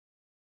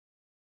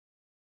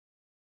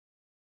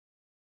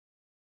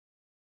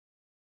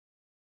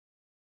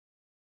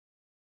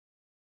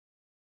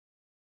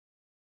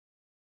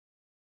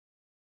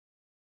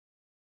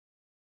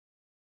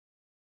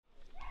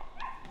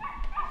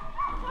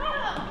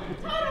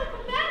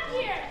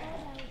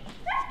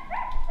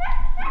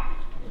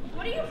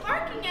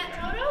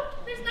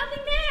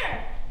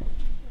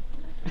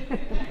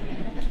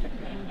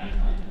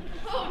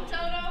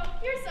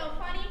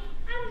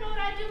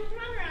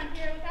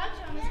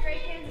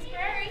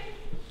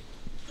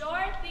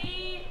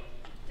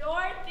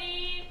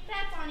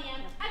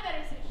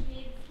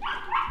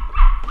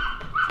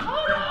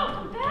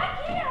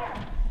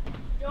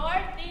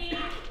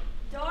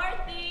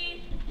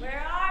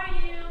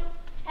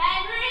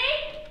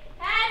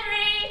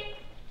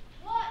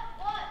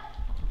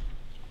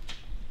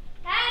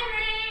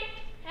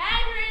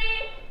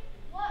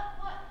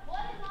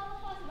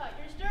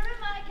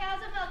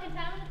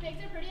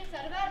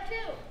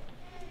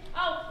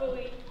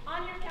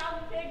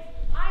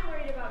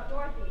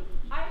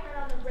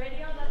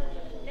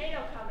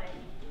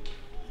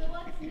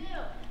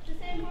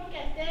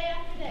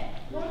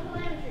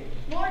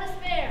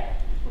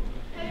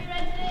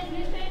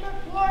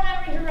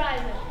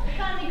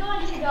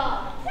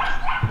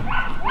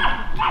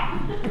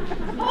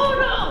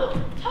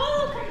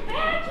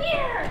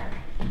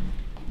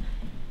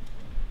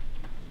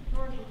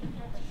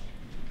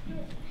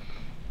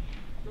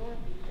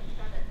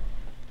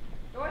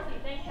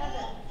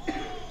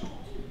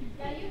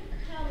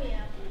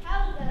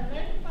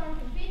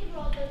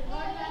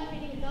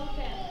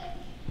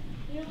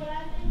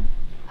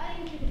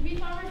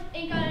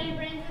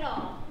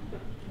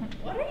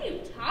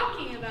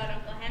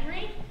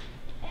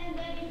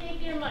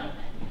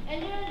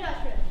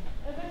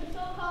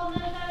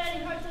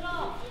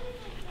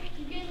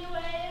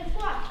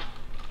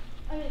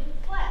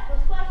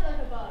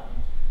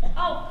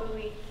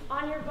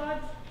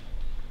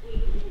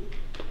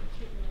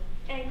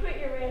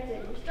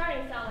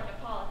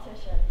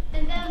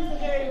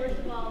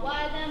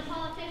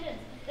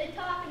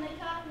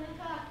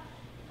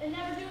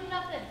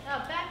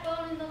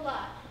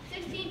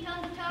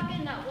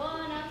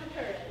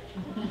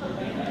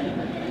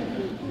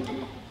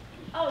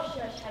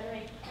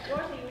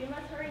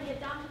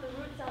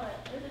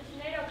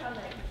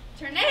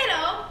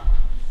Tornado?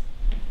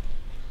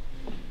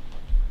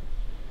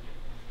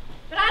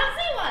 But I don't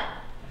see one.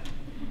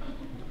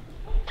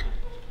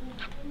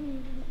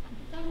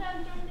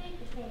 Sometimes, Dorothy,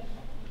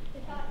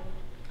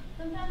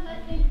 sometimes I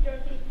think,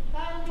 Dorothy, if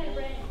I only had a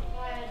brain,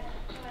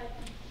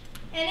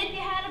 and if you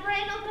had a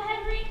brain, Uncle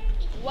Henry,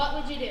 what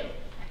would you do?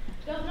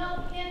 Don't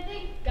know, can't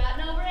think, got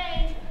no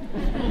brain.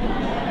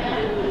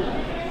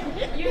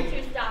 You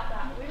two stop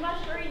that. We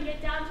must hurry and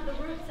get down to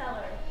the root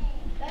cellar.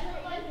 That's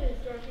what life is,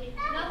 Dorothy.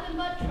 Nothing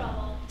but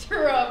trouble.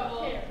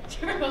 Trouble. Here.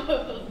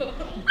 Trouble.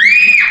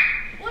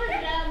 What is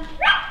it,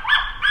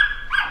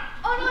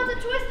 Oh no, it's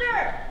a twister!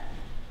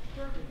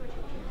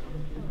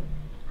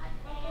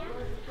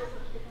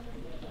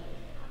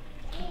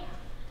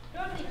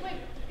 Dorothy, quick,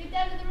 get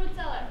down to the root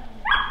cellar.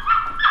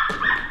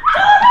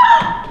 Toto!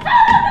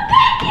 Come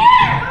back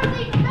here!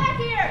 Dorothy, come back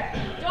here!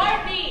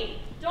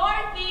 Dorothy!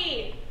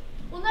 Dorothy!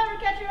 We'll never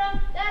catch her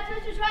up. That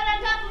twister's right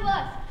on top of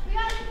us. We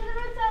gotta get to the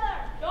root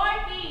cellar.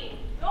 Dorothy!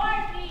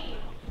 Dorothy!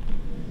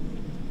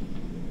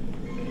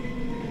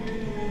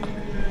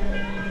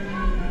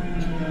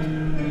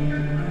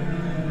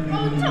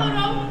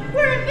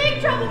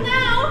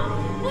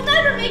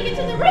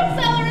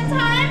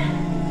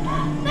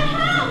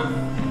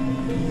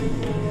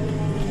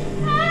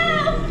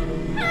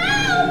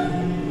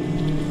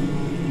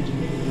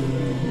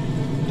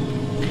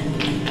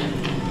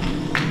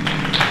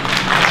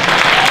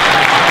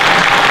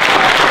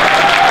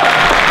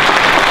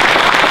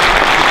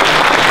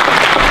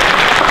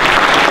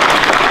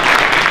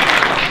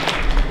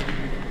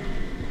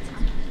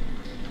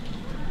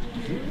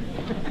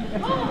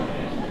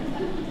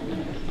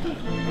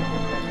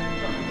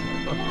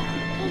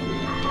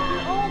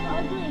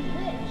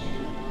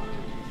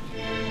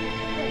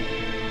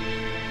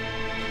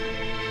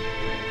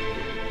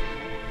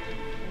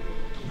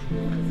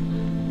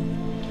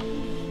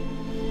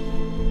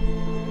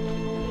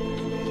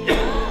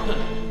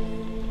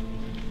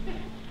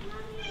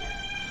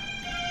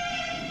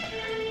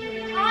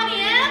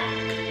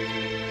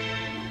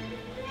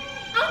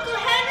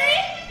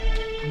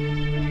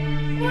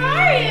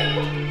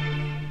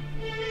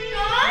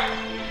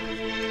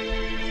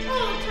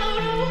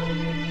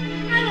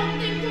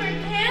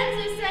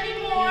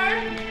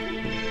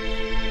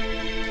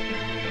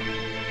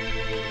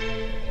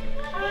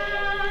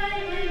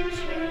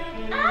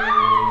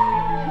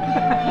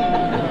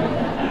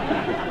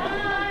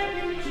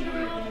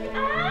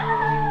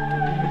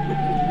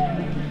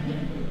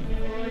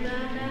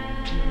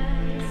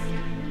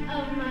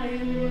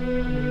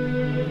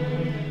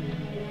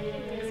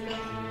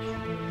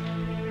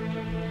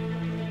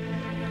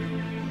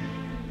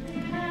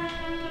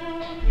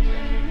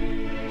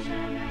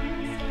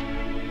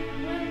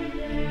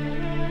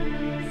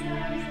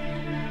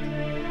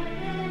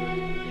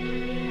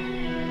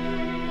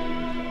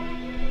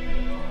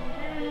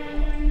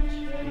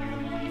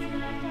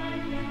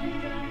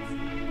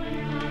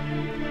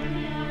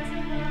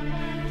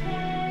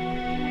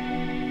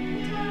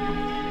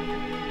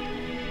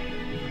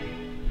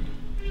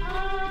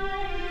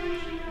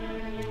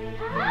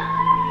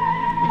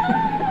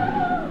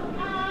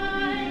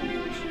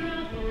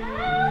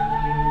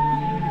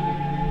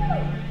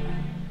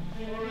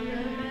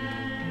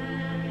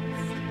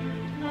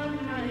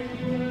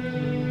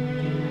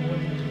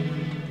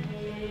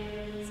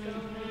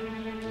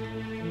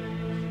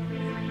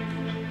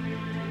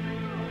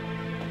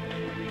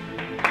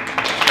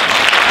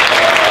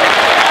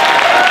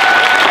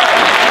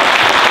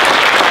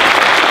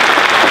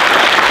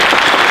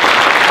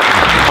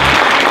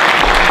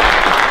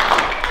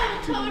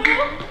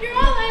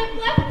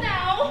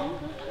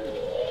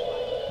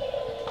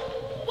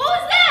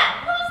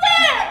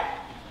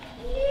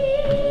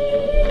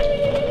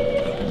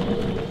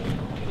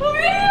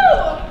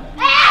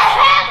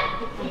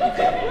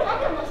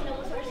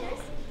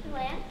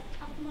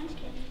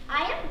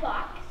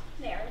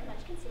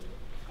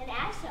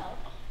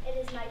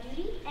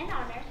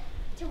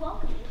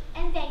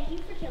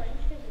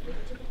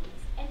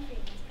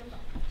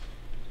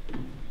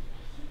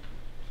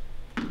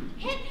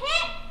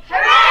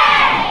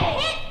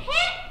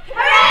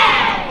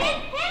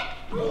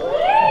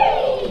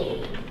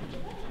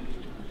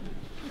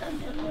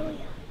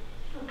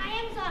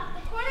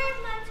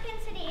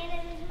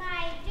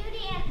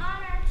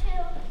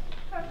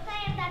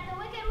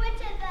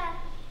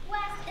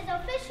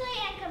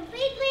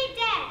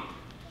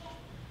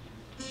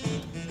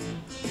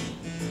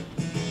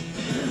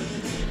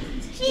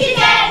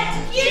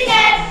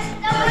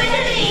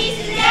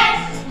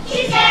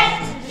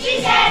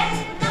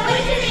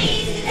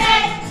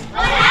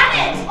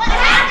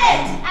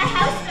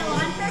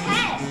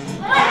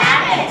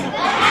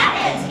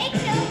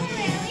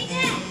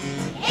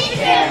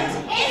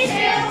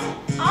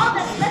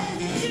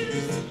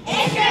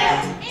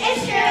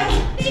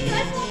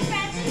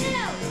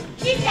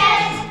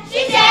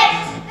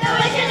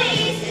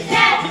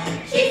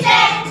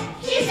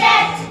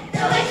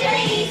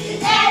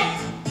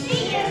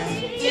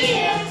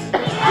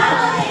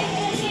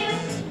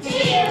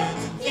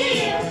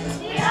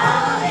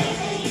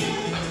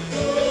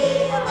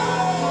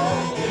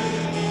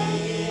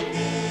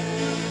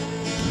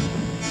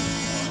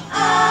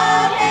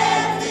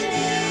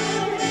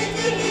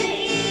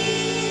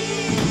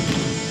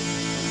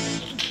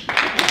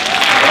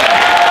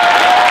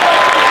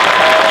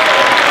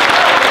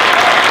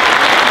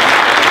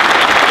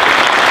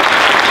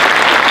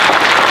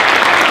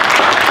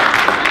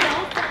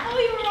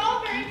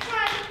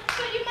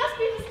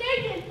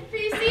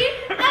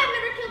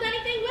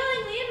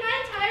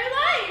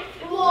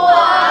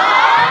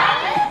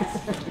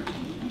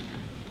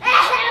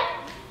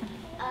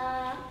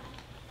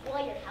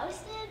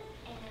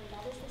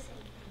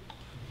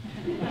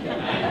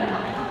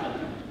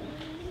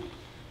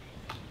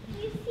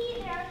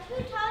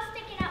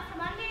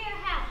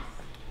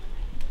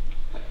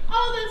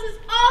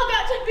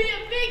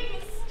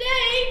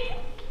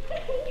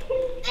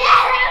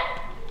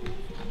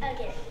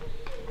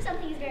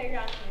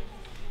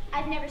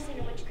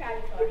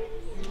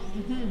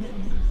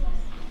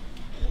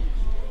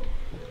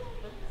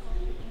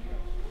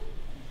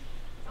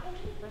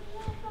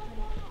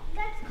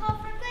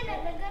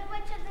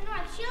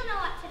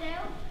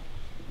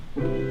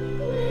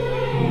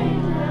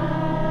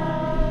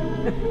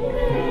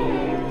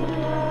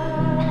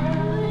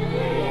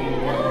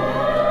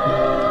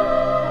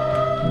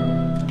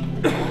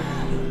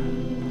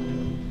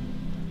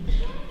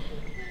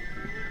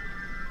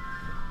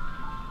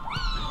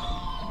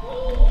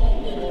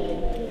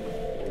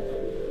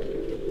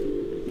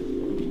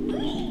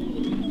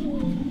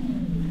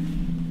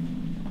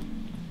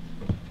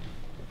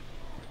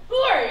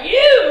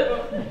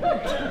 Are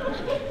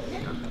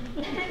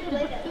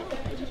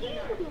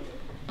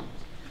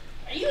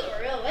you a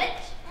real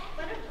witch?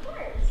 But of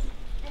course.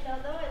 And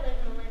although I live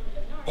in the land of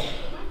the north, the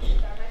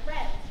monsters are my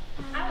friends.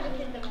 I would have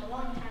hid them a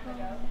long time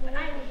ago, but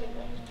I'm a good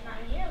witch,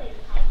 not nearly as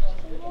powerful as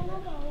a wicked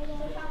witch.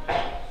 So tell me,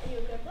 are you a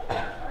good witch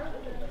or a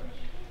wicked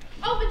witch?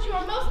 Oh, but you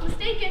are most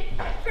mistaken,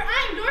 for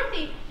I am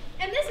Dorothy,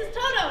 and this is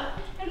Toto,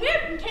 and we're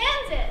from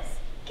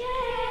Kansas.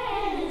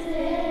 Kansas,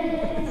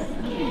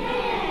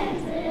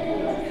 Kansas,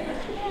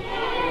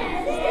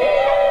 Kansas.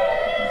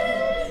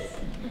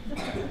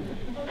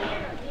 Oh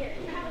dear,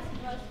 that was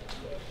supposed to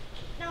be.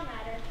 No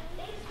matter,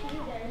 they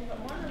exclude there is but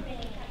one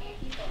remaining type of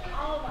people in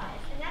all of us,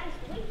 and that is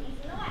the Winkies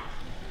in the West.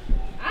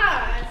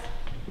 Oz?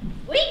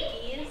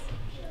 Winkies?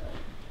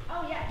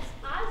 Oh yes,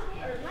 Oz,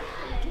 or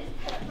Munchkin is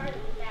part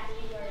of the vast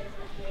glorious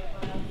history of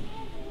Oz.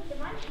 The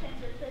Munchkins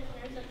are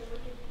prisoners of the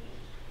wicked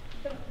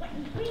The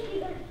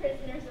Winkies are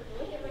prisoners of the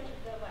wicked witch of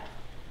the West,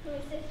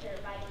 whose sister,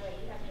 by the way,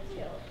 you have just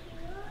killed.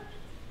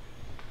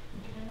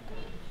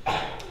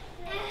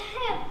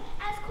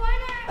 As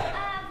coroner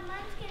of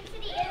Munchkin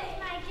City, it is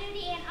my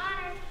duty and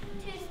honor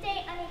to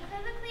state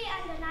unequivocally,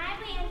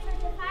 undeniably, and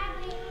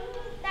certifiably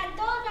that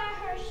those are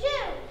her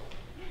shoes.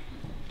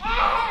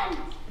 And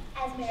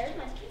As mayor of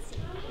Munchkin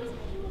City, it is my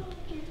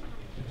duty and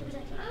honor to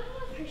present to you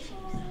her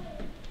shoes.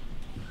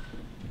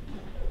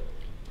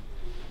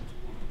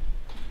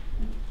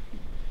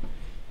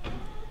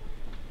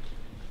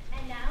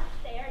 And now,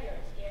 they are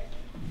yours, dear.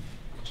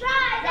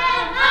 try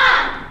them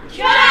on!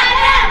 Try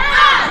them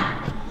on!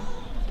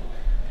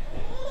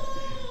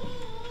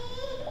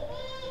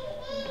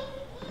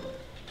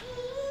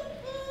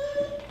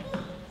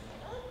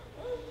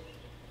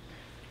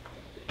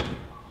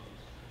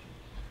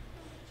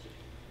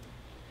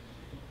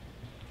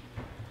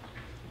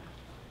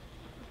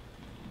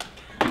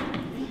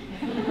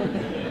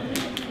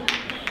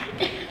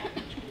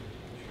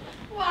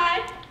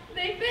 Why,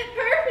 they fit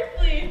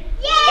perfectly.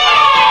 Yay!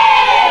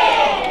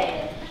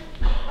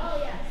 Oh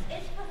yes,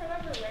 it's for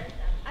whoever wears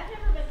them. I've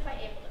never been quite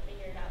able to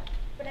figure it out,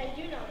 but I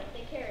do know that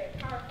they carry a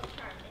powerful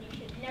charm, and you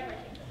should never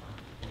take them off,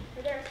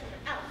 for there is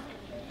someone else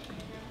interested in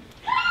them.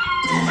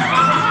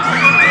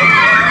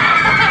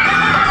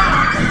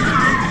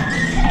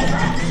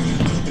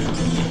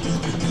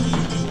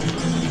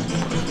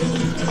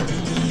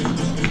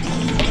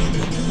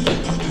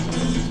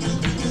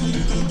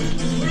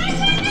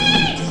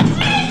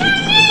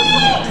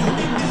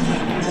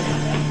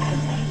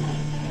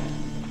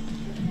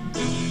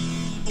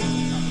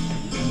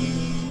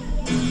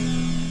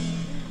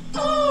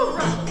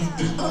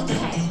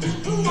 Okay,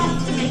 who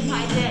wants to make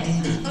my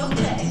day?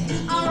 Okay,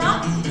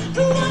 alright,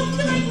 who wants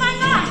to make my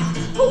night?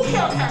 Who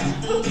killed her?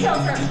 Who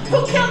killed her?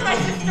 Who killed my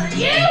sister?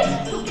 You!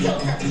 Who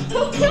killed her?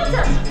 Who killed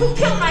her? Who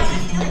killed my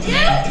sister?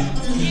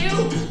 You!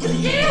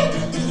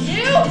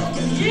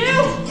 You!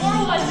 Or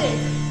was it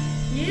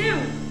you?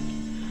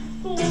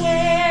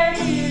 Where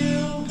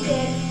you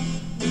get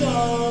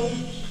those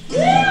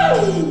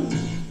shoes?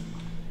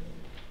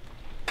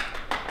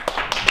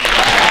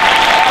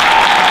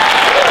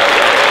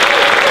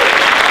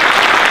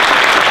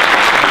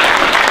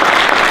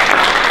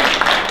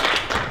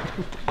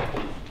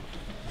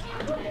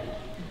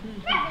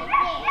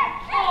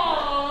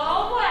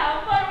 Oh, well,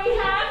 what do we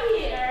have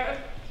here?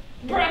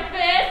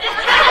 Breakfast?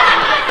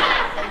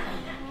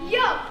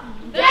 Yo,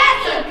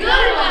 that's a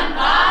good one,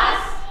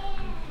 boss.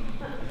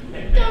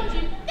 Don't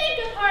you think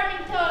of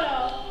harming Toto.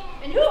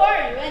 And who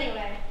are you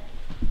anyway?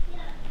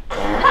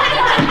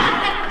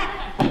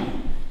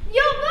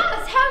 Yo,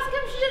 boss, how's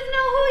come she doesn't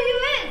know who you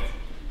is?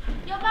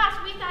 Yo, boss,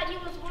 we thought you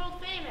was world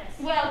famous.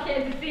 Well,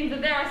 kids, it seems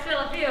that there are still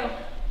a few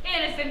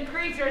innocent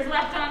creatures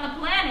left on the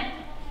planet.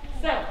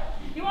 So,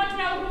 you want to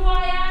know who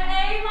I am,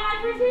 eh, my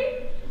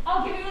pretty?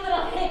 I'll give you a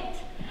little hint.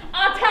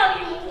 I'll tell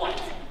you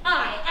what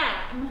I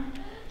am.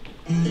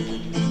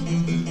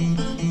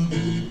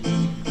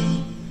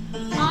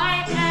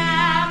 I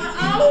am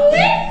a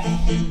witch.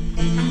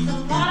 At the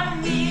bottom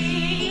of me,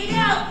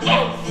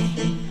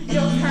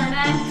 you'll turn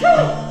into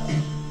it.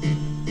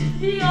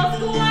 You'll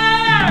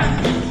square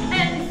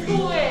and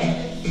squish.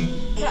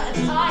 'Cause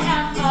I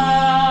am a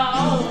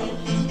witch.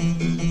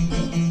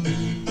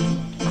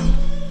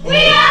 We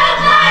are the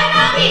flying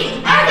monkeys!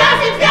 Our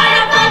costumes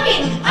kinda funky!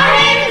 Our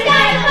hair is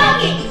kinda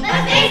funky!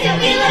 Let's face it,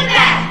 we look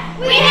bad!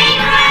 We hang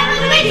around with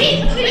the witchy!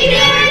 We do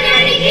our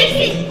dirty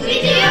dixies! We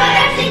do our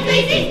dirty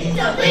fleecies!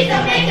 So please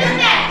don't make her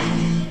mad!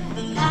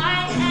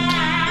 I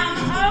am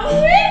a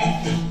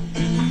witch.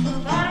 At the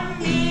bottom of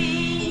me,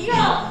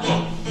 you'll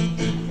itch.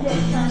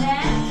 You'll turn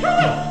into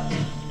it.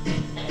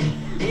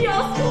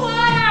 You'll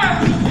square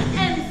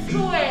and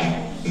squish.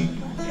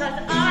 'Cause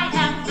I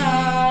am a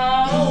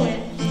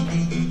witch.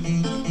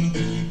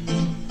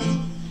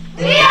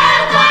 We are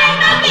the flying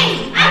monkeys!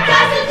 Our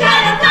costumes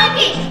kinda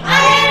funky!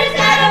 Our hair is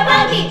kinda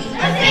funky!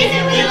 Let's face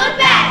it, we look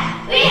bad!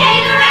 We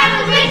hang around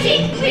with witchy!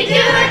 We do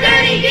our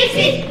dirty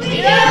dixies! We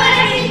do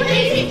our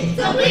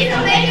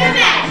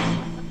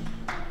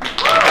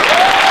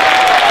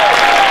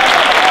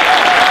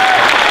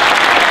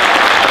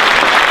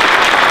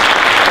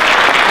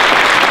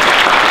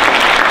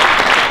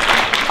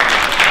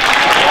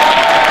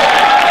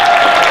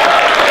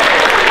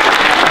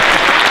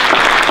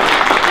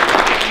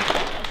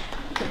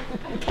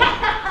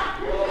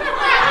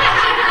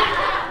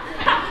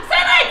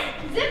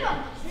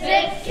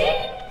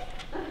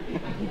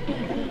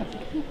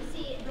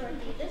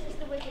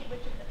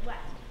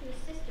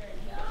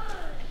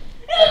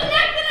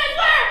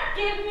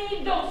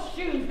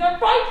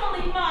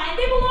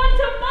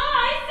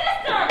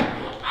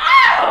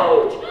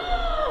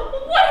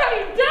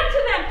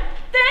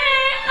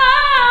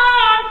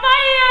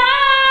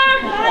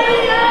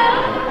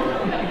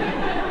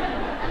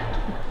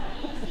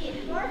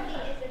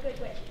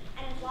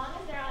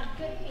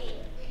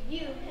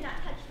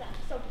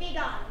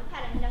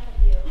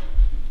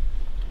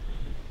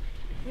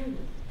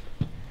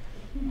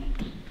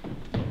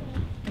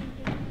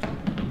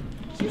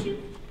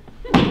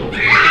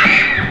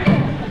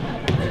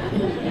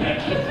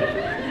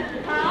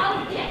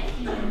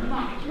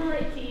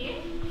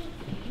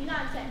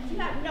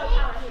have no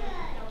power here.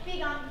 Now be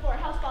gone before a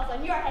house falls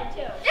on your head,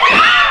 too.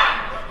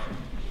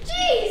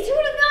 Jeez, who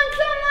would have thought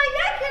something like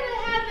that could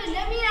have happened? I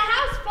mean, a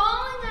house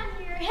falling on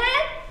your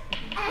head?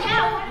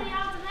 Yeah, what are the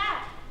odds of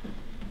that?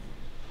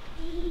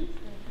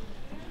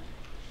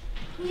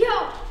 Yo,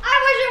 I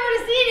wish I would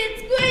have seen it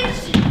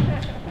squish.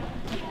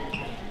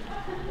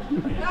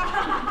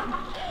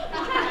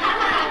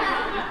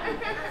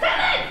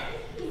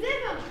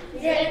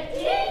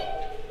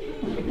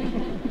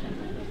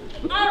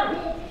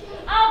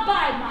 I'll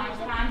bide my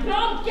time, but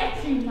I'll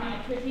get you, my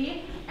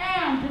pretty,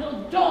 and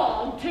little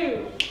dog,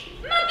 too.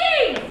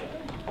 Monkeys!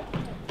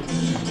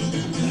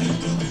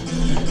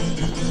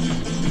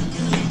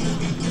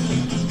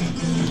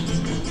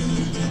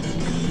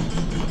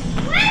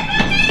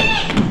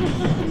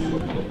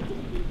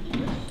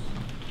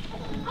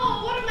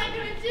 Oh, what am I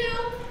going to do?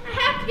 I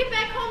have to get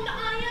back home to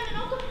Anya and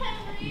Uncle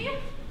Henry.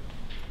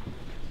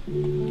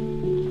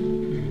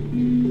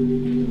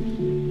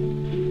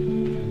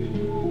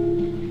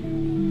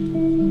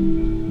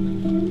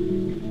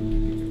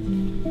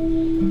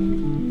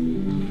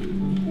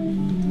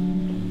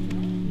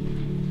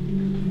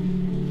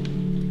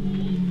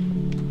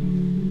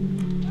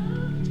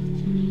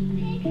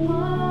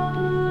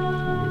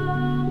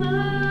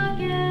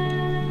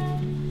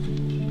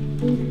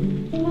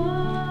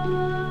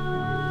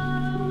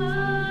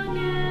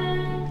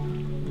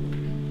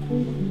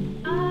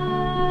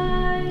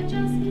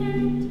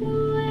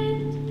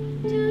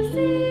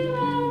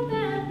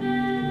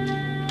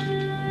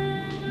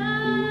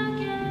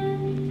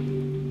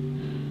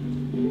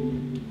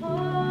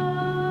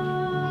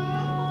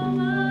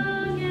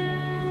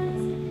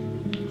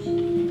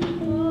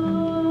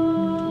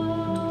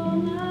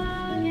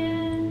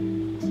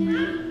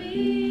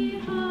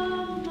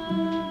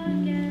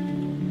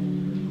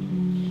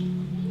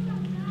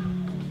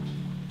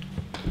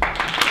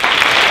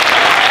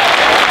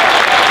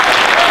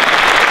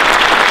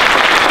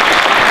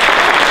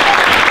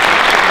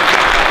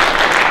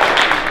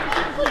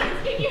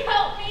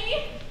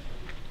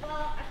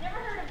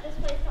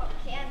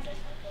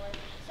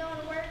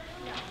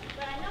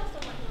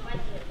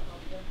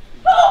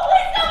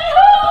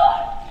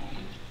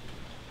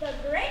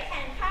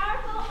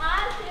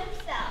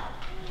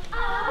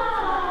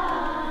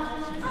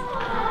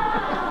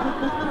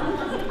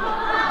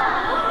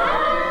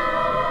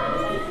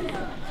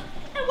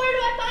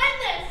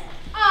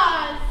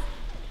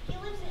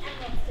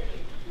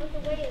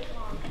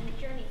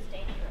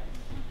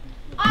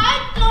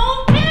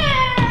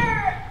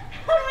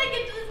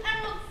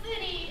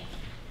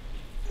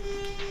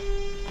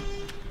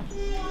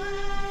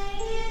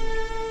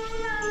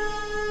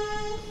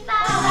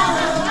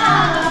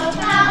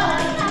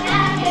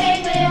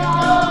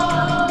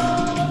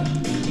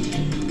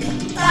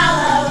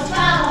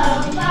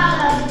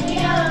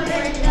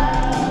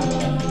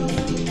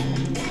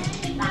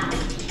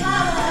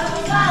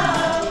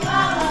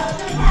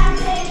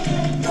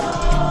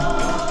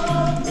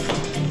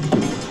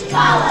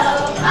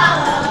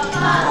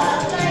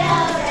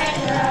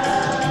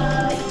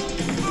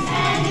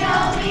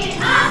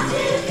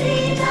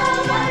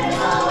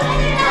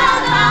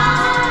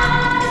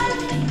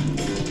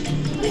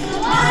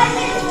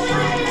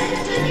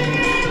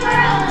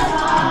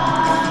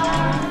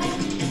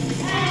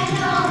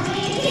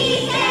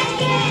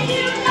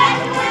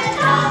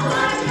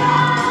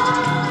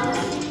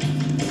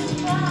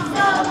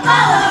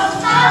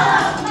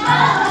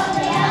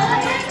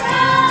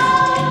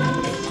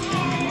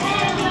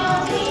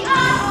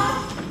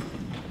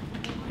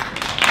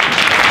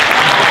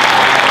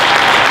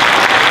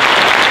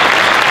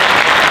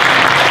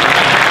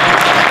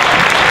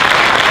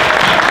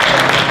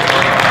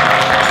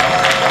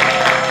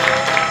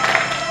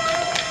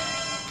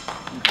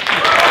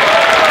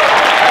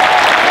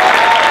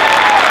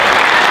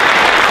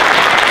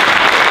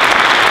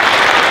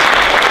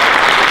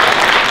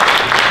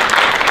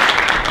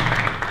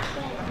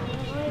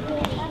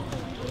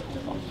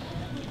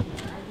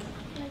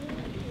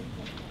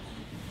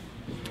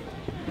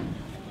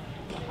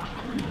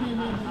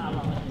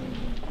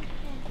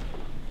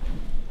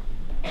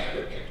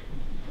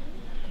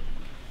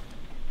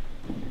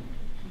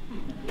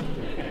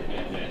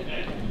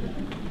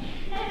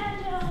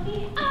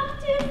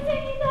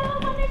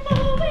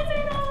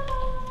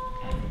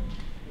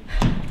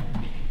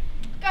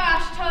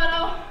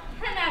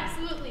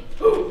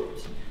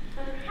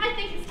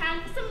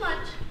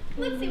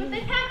 Let's see what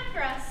they packed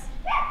for us.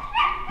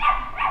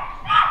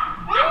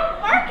 What are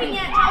you barking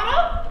at,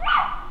 Toto?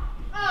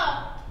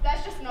 Oh,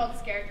 that's just an old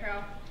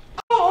scarecrow.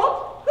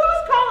 Old?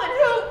 Who's calling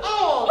who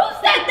old? Who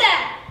said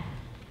that?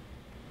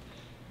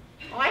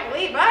 Well, I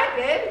believe I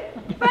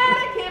did, but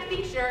I can't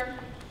be sure.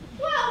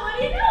 Well, what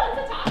do you know?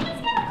 It's a talking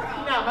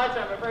scarecrow. Not much,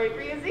 I'm afraid,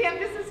 for you see, I'm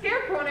just a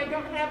scarecrow and I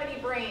don't have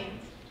any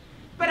brains.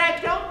 But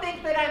I don't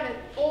think that I'm an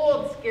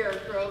old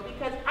scarecrow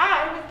because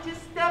I was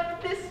just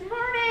up this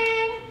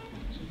morning.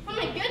 Oh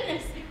my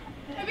goodness.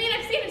 I mean,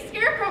 I've seen a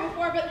scarecrow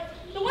before, but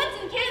the ones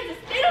in Kansas,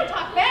 they don't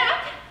talk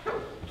back.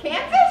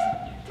 Kansas?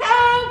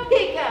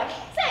 Topeka.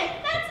 Say,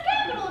 that's the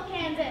capital of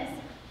Kansas.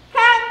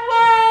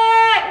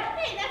 Cottonwood.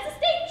 Hey, that's the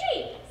state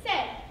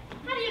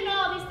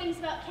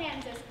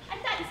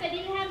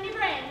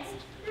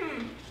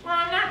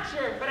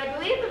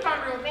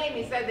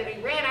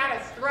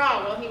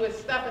was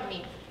stuffing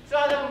me. So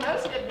although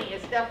most of me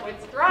is stuffed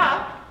with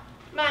straw,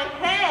 my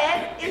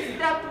head is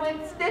stuffed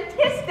with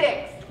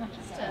statistics.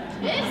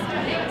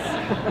 Statistics?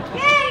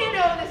 Yeah, you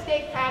know, the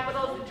state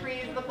capitals, the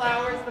trees, the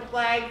flowers, the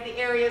flags, the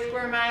area,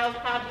 square miles,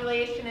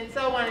 population, and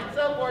so on and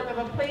so forth of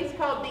a place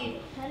called the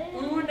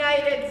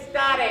United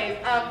States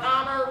of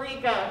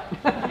America.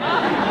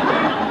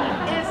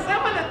 Is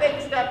some of the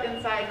things stuffed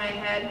inside my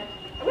head.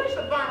 I wish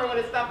the farmer would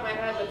have stuffed my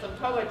head with some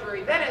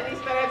poetry. Then at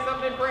least I'd have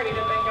something pretty to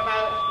think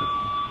about.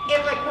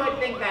 If I could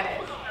think,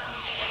 that is.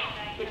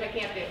 Which I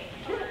can't do.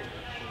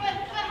 But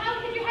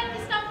how could your head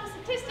be stuffed with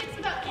statistics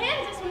about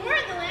Kansas when we're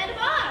in the land of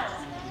Oz?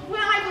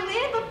 Well, I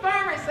believe the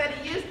farmer said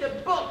he used a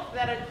book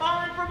that had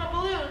fallen from a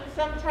balloon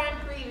sometime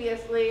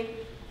previously.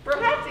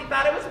 Perhaps he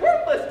thought it was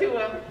worthless to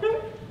him.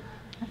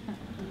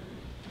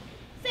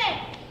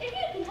 Say, if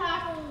you can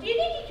talk, do you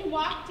think you can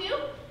walk too?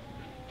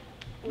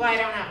 Well, I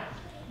don't know.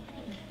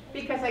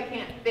 Because I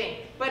can't think.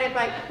 But if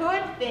I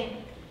could think,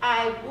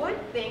 I would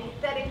think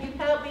that if you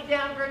held me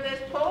down from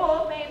this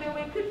pole, maybe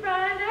we could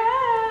find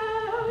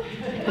out.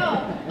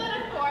 Oh, but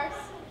of course.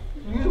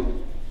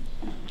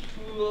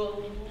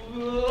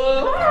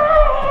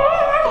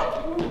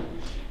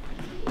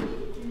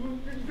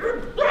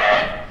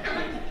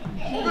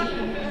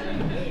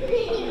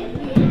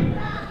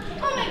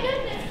 Oh my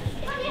goodness,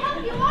 let me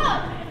help you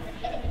up.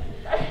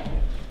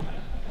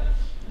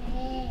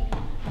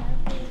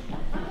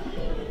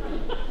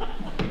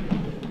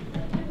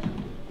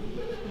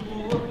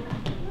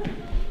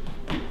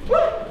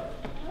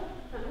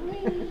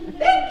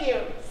 Thank you.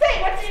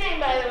 Say, what's your name,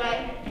 by the way?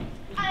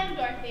 I'm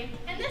Dorothy,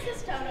 and this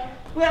is Toto.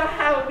 Well,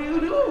 how do you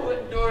do,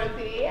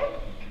 Dorothy?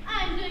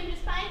 I'm doing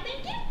just fine,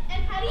 thank you.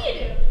 And how do you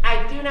do?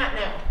 I do not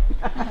know.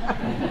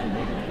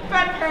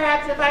 But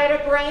perhaps if I had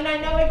a brain, I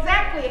know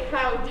exactly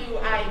how do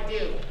I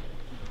do.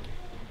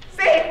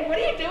 Say, what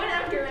are you doing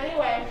out here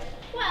anyway?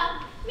 Well,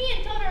 me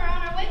and Toto are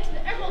on our way to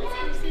the Emerald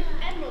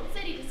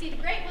City to see the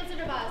Great Wizard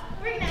of Oz.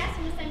 We're gonna ask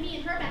him to send me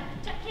and her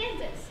back to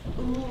Kansas.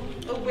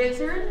 Ooh, a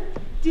wizard?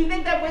 Do you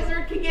think that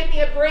wizard could give me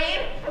a brain?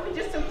 I would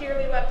just so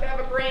dearly love to have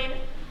a brain.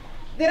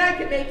 Then I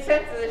could make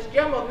sense of this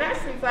jumbled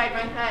mess inside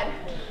my head.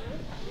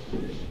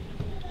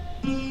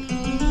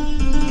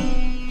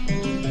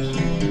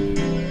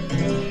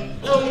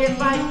 Oh, if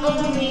I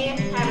only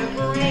had a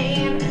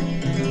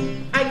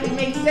brain, I could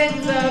make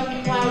sense of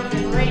clouds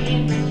and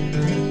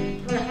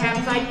rain.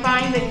 Perhaps I'd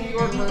find the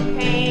cure for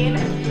pain.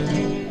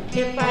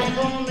 If I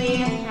only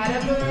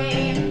had a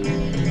brain.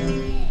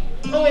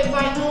 Oh, if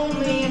I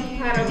only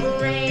had a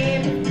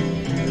brain,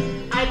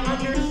 I'd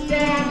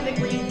understand the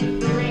green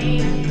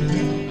terrain,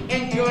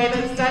 enjoy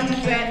the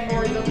sunset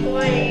or the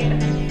plain.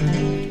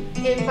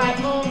 If I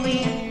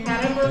only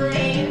had a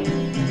brain,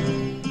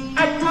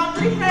 I'd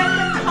comprehend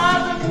the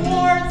cause of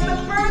wars, the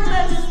birth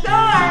of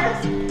stars.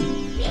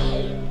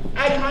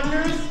 I'd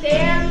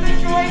understand the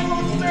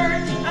joyful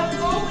search of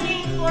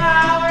opening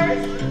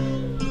flowers.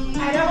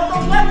 I'd have all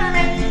the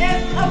wonderment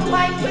of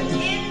life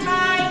within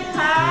my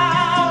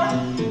power.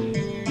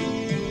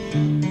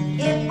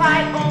 If I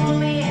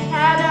only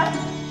had a,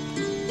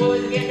 what was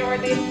it again,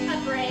 Dorothy? A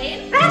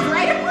brain? That's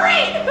right, a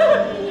brain!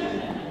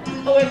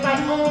 Oh, if I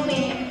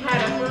only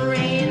had a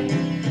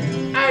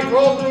brain, I'd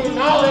roll through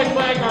knowledge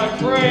like a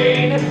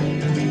train.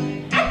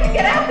 I could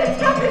get out the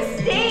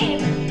toughest stain.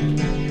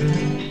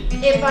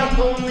 If I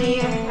only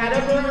had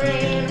a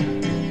brain,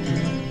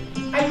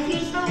 I'd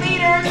teach the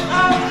leaders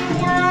of the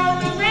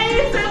world the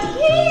ways of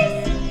peace.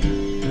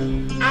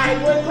 I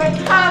would put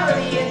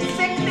poverty and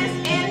sickness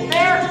in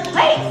their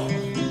place.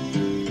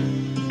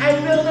 I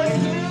build a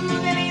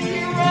smooth and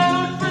easy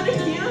road for the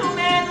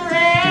human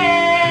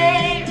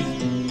race.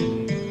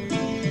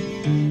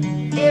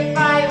 If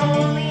I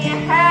only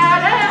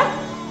had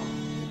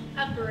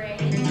A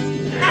brain?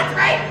 that's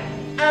right,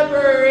 a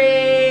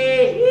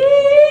brain.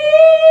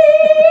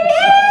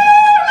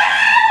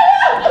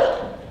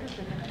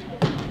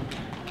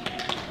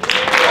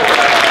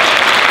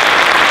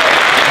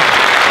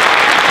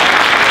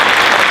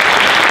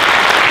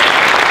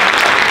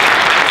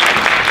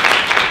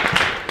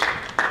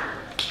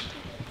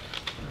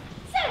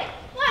 Say,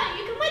 why don't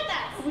you come with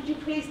us? Would you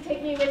please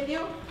take me with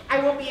you? I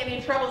won't be in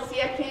any trouble.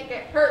 See, I can't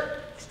get hurt.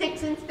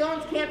 Sticks and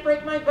stones can't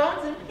break my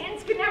bones, and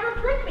pins can never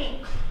prick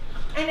me.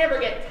 I never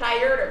get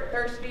tired or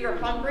thirsty or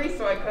hungry,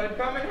 so I could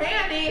come in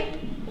handy.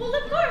 Well,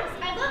 of course,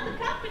 I love the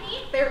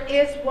company. There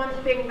is one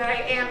thing that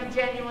I am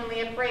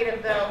genuinely afraid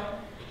of, though,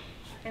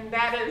 and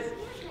that is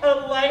a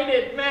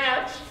lighted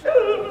match.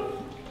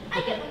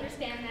 I can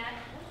understand that.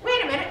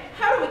 Wait a minute,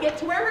 how do we get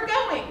to where we're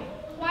going?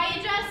 Why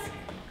you just...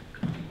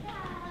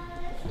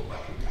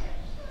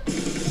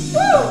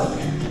 Woo!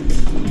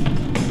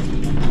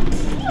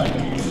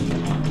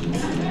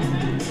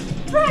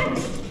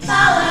 Friends!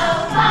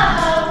 Follow,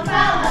 follow,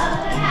 follow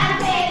the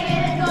pathway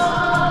with a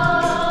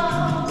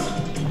goal.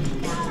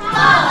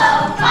 Follow,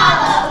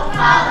 follow,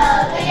 follow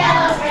the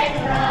yellow brick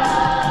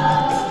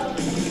road.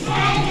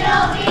 And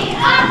you'll be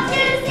off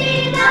to see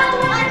the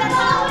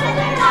wonderful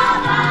Wizard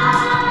of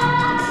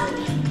Oz.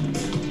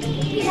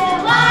 He's the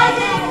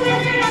wisest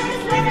wizard of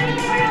this wizarding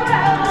world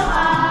of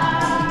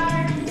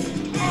ours.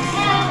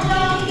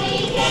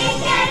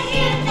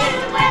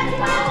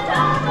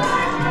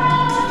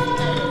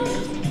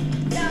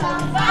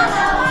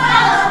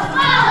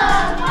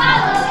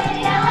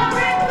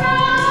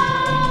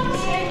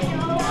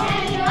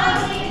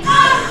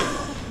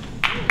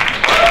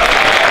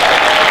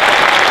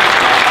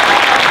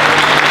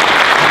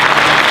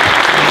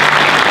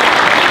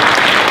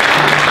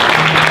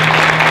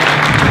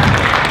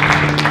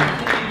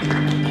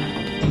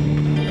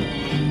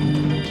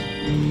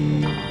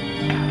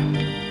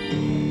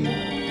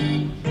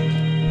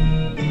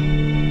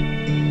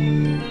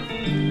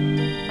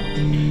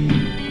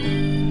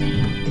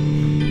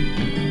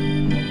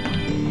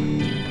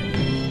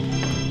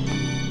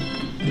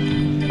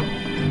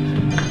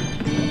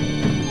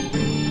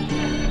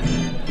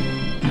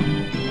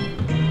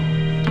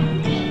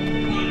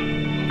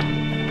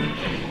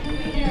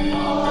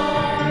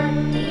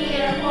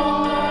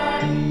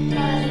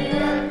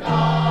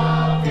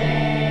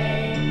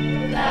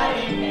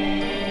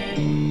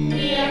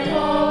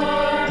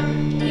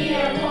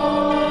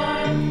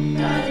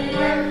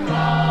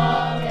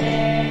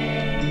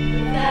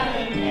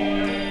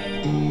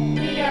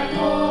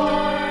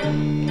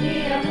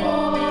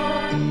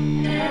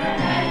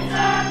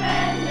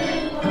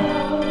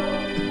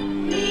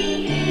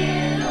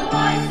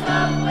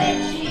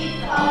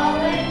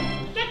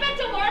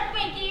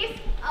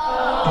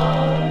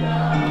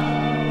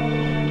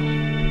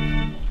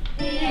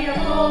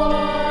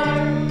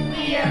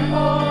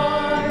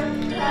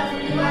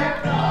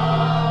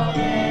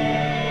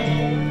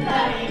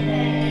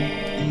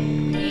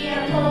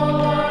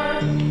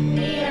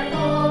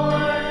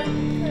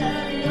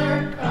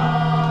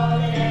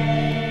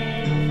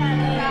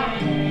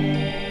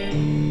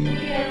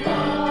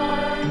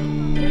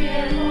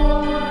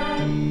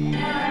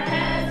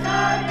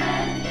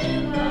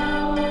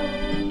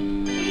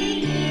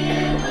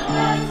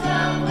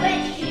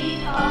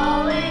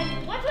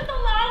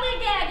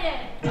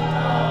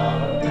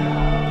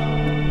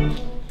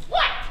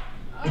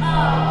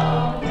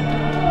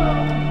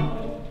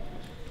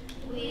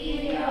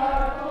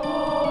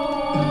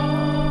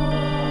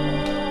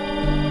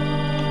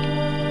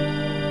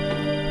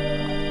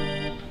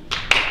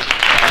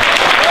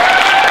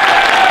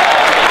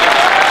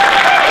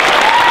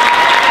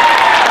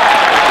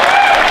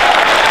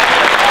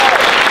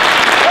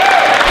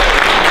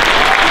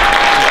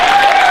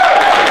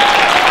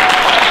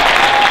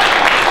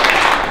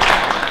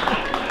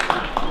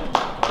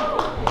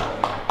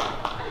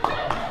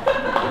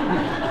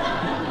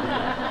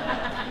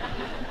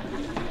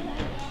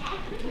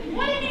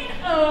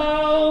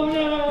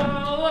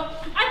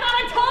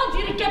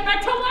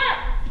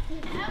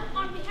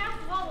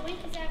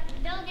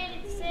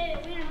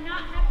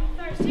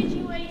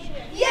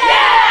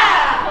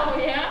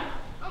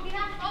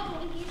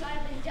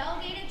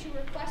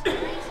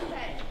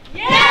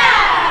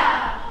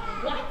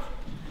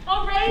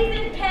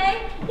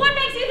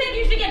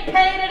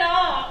 paid it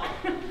all.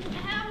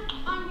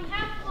 On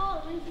behalf of all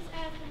of Lincoln's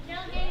staff, we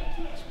delegated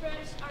to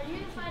express our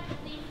unified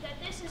belief that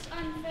this is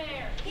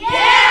unfair.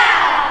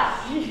 Yeah!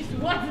 Jeez,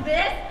 what's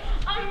this?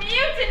 A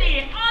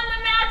mutiny on the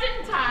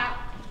mountaintop.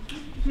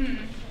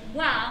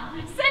 Well,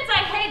 since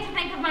I hate to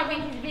think of my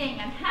Winkies being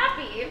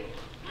unhappy,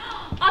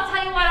 I'll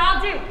tell you what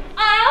I'll do.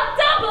 I'll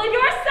double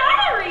your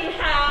salary.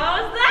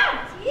 How's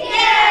that?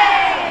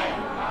 Yay!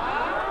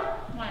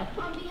 What?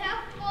 On behalf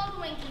of all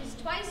the Winkies,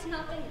 twice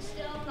nothing is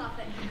still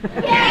nothing.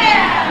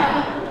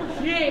 Yeah!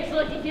 Jeez,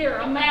 looky here,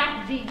 a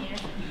math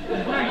genius.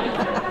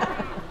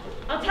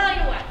 I'll tell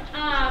you what.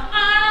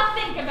 I'll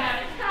think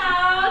about it.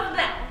 How's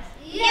that?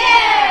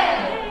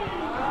 Yay!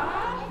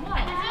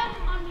 What?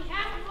 On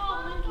behalf of all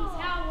the Winkies,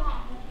 how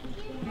long?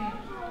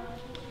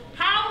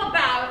 How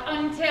about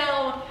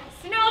until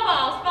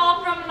snowballs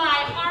fall from my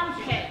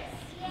armpits?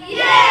 Yay!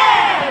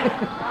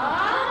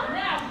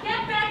 Now,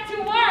 get back to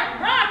work.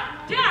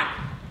 Rock, duck.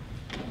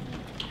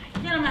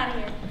 Get them out of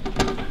here.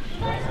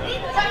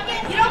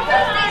 You don't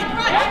Thursday's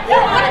brunch! You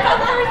want to go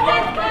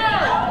Thursday's go.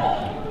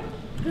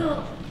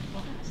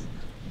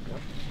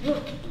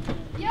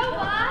 Yo,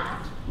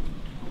 boss.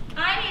 I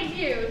need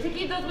you to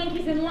keep those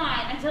Winkies in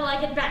line until I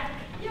get back.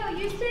 Yo,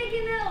 you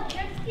taking that little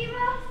jet ski,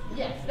 boss?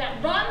 Yes,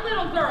 that one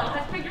little girl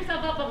has picked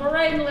herself up a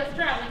brainless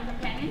traveling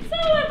companion, so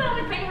I thought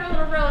I'd pay her a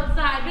little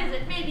roadside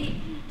visit,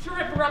 maybe to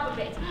rip her up a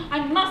bit. I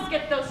must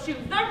get those shoes.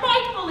 They're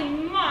rightfully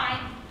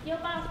mine. Yo,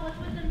 boss, what's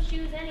with them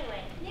shoes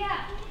anyway?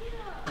 Yeah.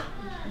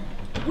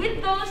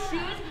 With those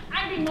shoes,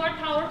 I'd be more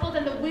powerful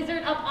than the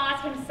Wizard of Oz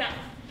himself.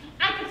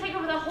 I could take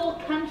over the whole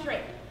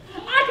country.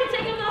 I could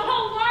take over the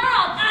whole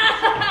world.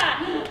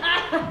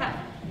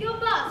 Yo,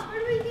 boss, what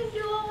are we gonna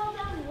do all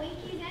about the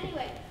Winkies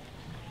anyway?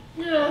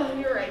 Oh,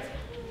 you're right.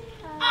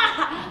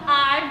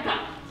 I've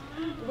got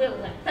it. We'll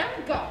let them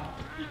go,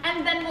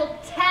 and then we'll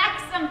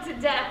tax them to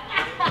death.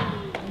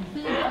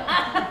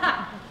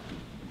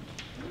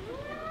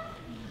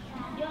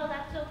 Yo,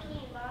 that's so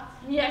keen, boss.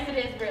 Yes, it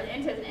is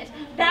brilliant, isn't it?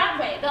 That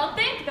way, they'll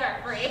think they're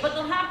free, but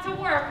they'll have to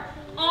work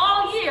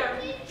all year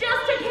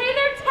just to pay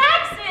their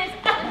taxes.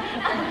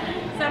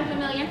 Sound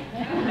familiar?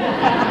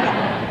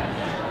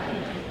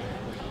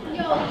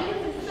 Yo, this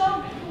is so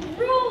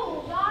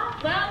cruel,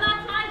 boss. Well,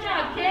 that's my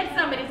job, kid.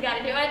 Somebody's got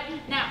to do it.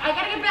 Now, I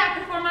got to get back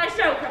before my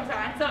show comes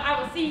on, so I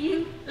will see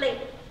you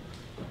later.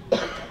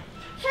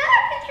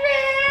 Happy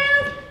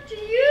trails to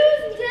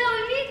use until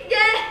we meet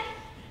again.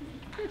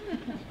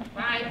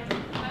 Bye.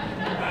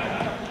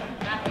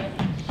 Got it.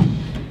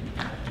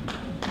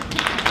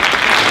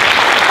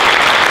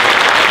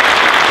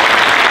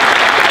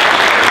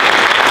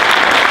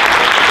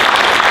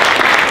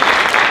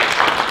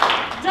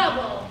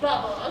 Double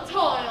bubble,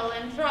 toil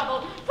and trouble,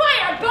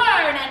 fire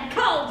burn and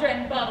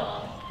cauldron bubble.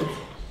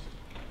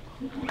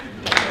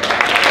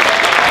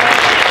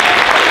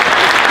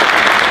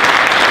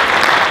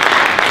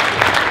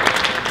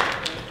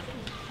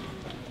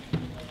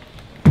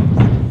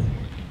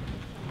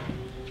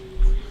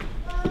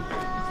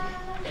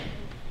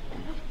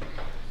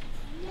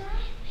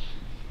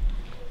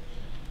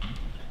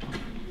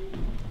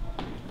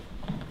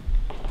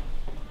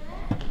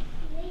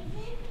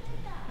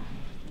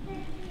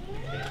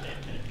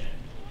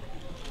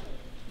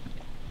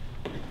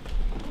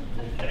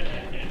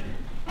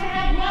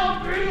 And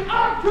now we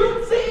are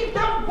to see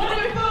the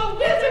wonderful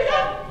Wizard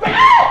of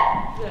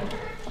Oz!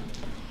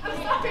 I'm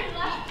sorry to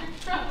laugh at your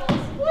troubles.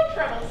 What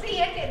trouble? See,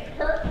 it didn't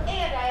hurt,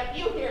 and I have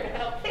you here to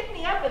help pick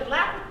me up and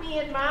laugh with me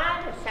in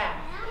my mishap.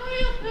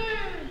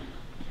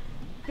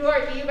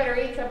 Dorothy, you better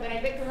eat something. I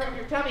think you hurt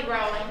your tummy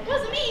growling.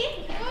 Wasn't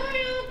me.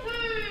 Hey,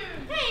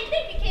 I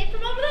think it came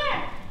from over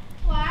there.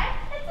 Why?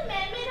 It's a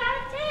man made out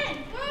of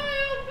tin.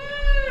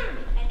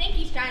 I think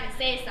he's trying to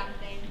say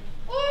something.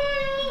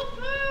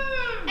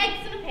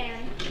 Eggs in a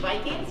pan.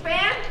 Viking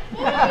spam?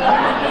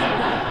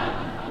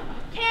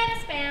 Can of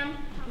spam.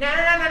 No,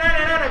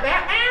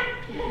 Batman?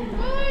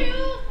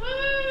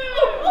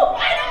 Oh,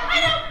 I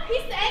know.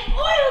 He's saying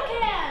oil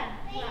can.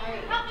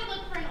 Help me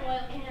look for an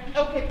oil can.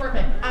 Okay,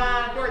 perfect.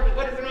 Dorothy,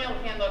 what does an oil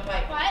can look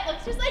like? Why, it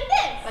looks just like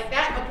this. Like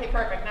that? Okay,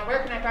 perfect. Now, where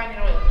can I find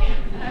an oil can?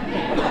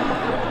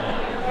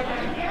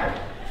 Here?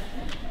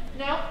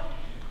 No?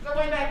 Is there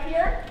one back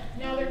here?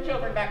 No, there's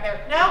children back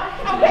there. No?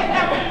 Okay,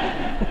 now,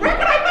 where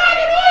can I find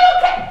an oil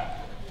can?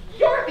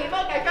 Dorothy,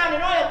 look, I found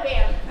an oil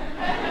can.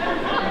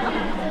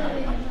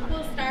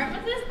 We'll start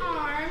with his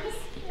arms,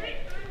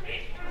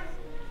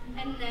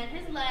 and then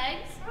his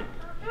legs,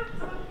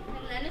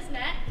 and then his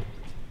neck,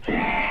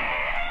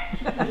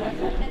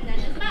 and then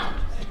his mouth.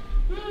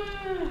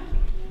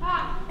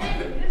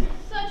 This is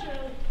such a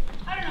relief.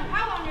 I don't know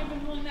how long you've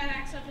been pulling that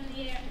axe up in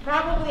the air.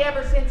 Probably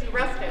ever since you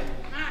rusted.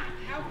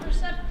 How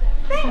perceptive.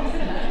 Thanks.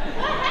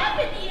 What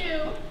happened to you?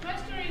 My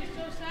story is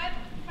so sad.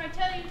 If I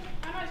tell you,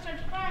 I might start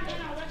to cry and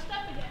then I'll rest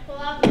up again. Well,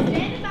 I'll be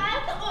standing by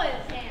at the oil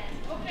can.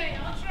 Okay,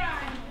 I'll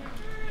try.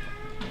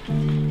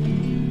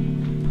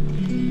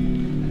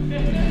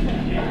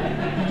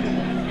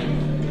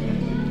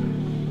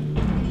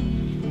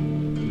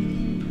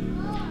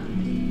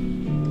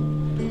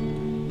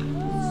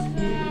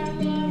 Sad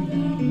love, the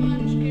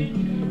munchkin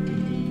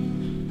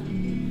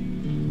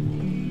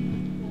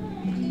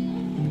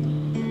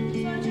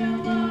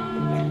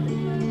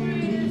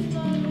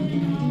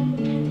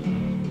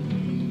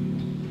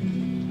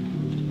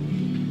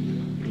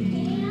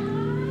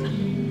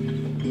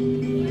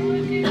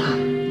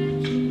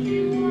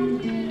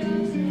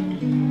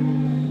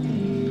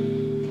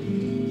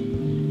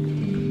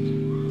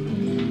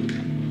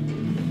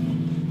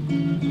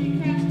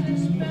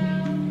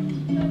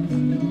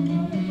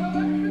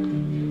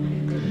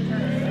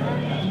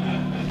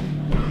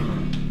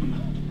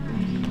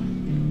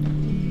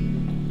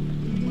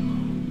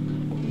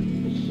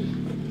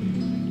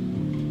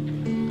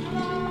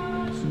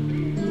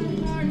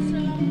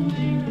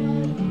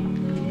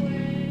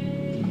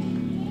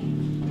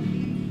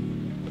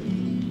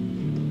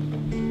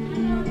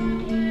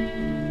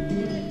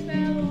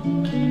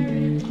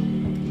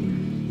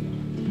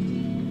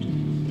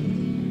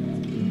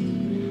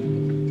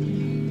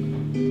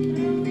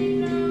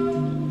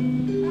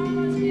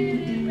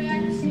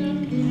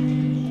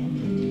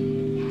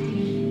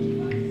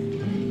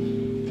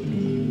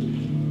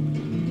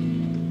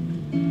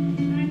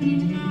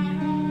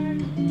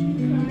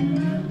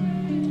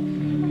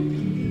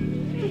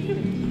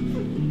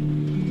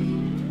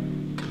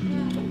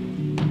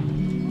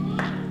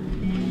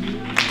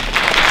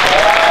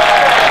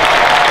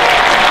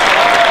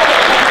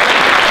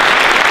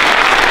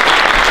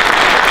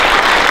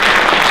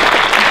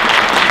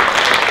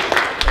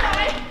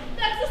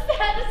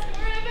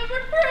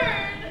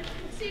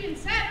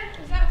sadder,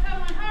 because that fell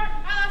my heart.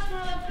 I lost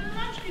my love for the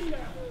Munchkin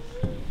girl.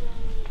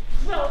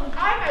 Well,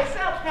 I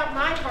myself have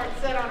my heart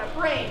set on a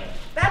brain.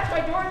 That's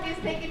why Dorothy's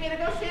taking me to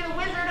go see the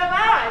Wizard of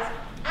Oz.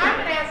 I'm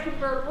going to ask him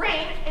for a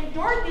brain, and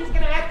Dorothy's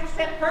going to have to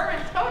send her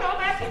and Toto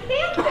back to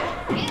Kansas.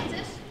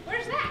 Kansas?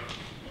 Where's that?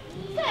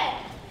 Say,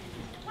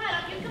 why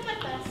don't you come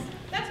with us?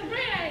 That's a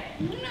great idea.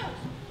 Who knows?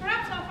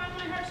 Perhaps I'll find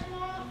my heart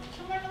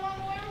somewhere along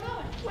the way we're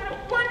going. What a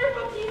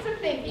wonderful piece of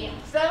thinking.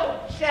 So,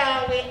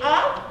 shall we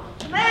off?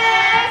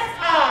 Let's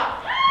off!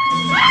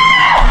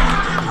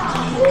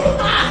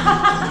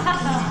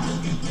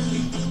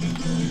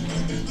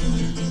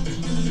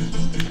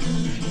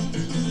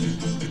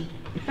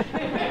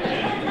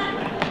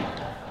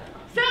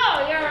 So,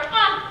 you're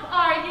off,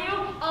 are you?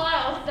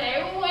 I'll say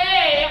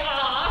way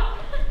off.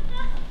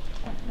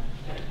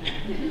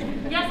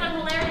 Yes, I'm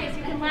hilarious.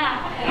 You can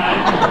laugh.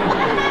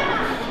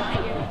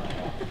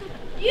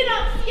 You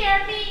don't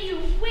scare me, you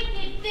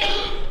wicked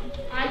thing.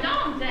 I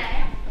don't,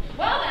 eh?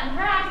 Well then,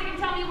 perhaps you can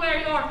tell me where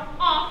you're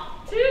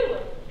off to.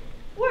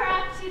 We're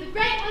off to the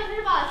Great Wizard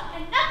of Oz,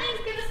 and nothing's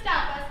gonna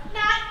stop us,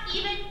 not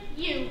even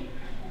you.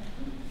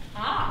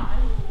 Ah.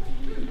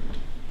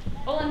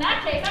 Well, in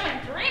that case, I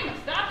wouldn't dream of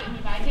stopping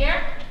you, my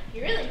dear.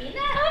 You really mean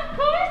that? Of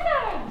course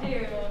I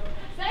do.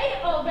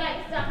 Say, old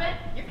bag stuffin',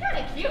 you're kind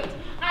of cute.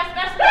 I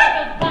especially like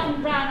those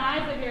button brown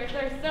eyes of yours.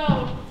 They're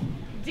so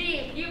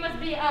deep. You must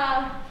be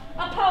a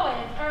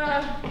poet or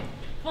a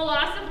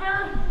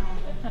philosopher.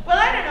 Well,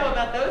 I don't know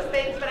about those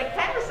things, but I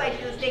can recite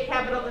you the state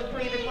capital, the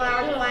tree, the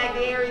flower, the flag,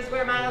 the area,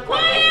 square mile,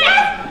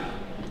 Quiet!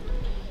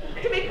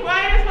 To be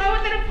quiet is well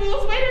within a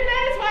fool's wit, and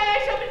that is why I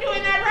shall be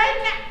doing that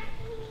right now.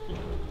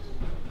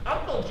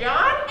 Uncle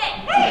John? Hey!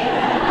 Hey!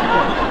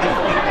 I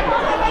swear I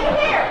don't have you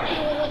here.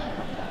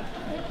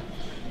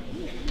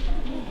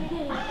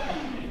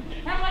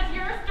 And what's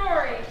your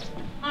story,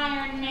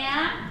 Iron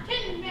Man?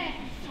 Tin Man.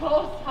 So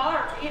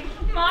sorry.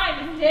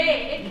 My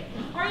mistake.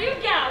 Are you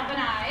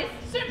galvanized?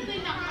 Certainly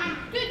not. I'm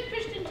good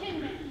Christian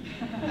Tin Man.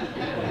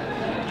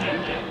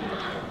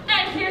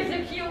 And here's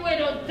a cute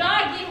little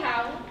doggy.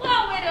 Hello,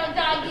 little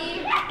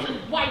doggy.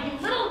 Why, you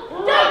little...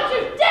 Don't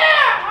you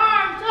dare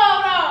harm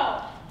Toto!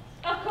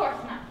 Of course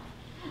not.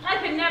 I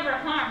could never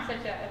harm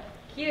such a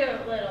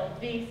cute little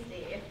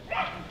beastie.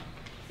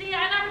 See,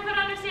 I never could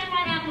understand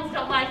why animals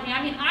don't like me.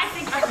 I mean, I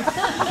think I was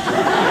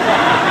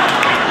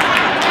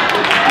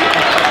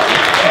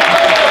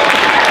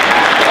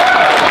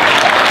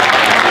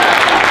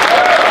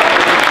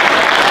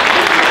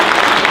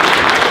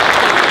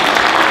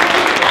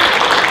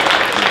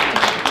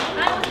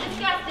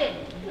disgusted.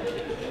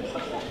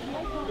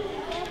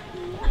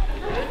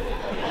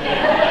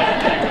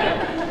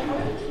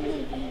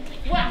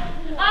 Well,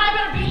 I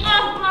better be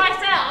off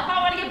myself. I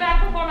want to get back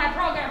before my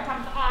program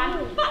comes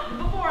on. But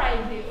before I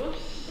do,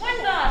 when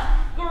the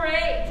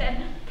great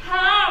and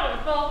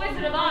powerful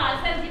Wizard of Oz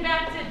sends you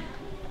back to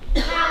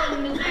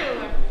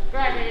Kalamazoo, or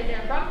wherever it is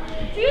they're from,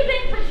 do you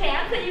think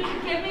perchance that you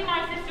could give me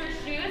my sister's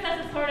shoes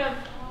as a sort of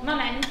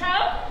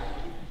memento?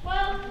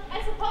 Well,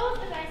 I suppose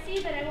that I see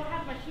that I won't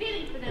have much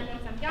feeling for them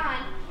once I'm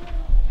gone.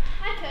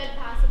 I could,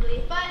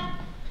 possibly, but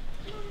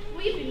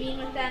will you be mean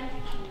with them?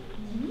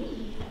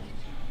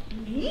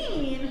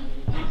 Mean?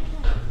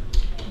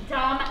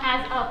 Dumb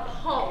as a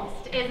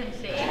post, isn't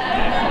she?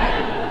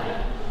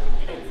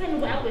 Fits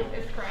in well with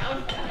this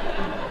crowd.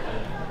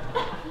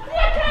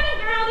 What kind of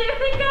girl do you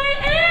think I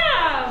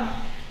am?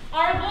 Au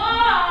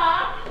revoir,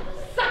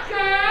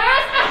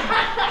 suckers!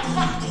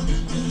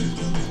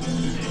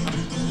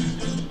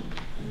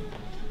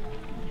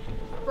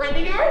 Friend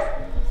of yours?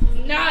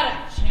 Not a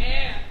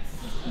chance.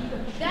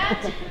 That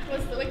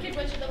was the Wicked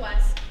Witch of the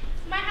West.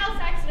 My house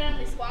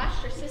accidentally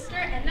squashed her sister,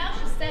 and now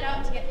she's set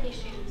out to get me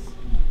shoes.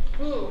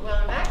 Ooh, well,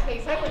 in that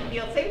case, I wouldn't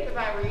feel safe if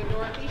I were you,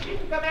 Dorothy. She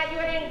could come at you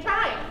at any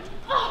time.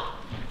 Oh,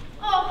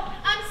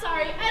 I'm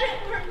sorry. I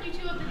didn't warn you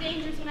two of the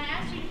dangers when I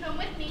asked you to come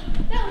with me.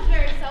 That was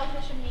very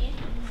selfish of me.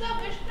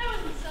 Selfish? That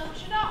wasn't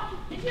selfish at all.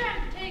 If you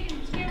hadn't taken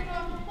the scarecrow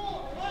off the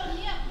pole or oiled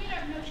me up, we'd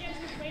have no chance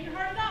to sprain your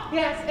heart at all.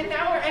 Yes, and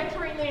now we're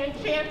entering the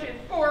enchanted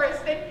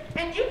forest,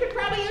 and you could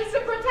probably use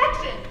some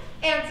protection.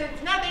 And since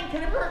nothing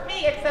can hurt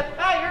me except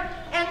fire,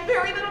 and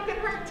very little can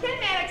hurt Tin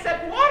Man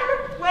except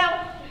water,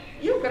 well,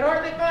 you could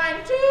hardly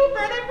find two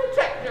further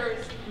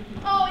protectors.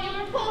 Oh, you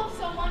were both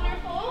so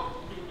wonderful.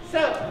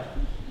 So,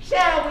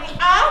 shall we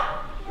off?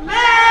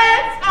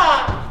 Let's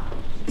off!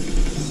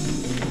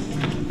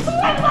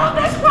 Ooh, I love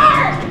this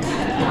part!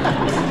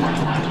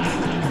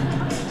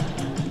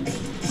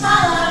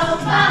 Follow,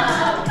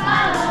 follow,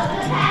 follow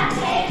the path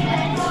they've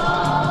been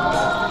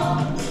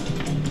told.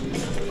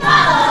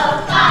 Follow,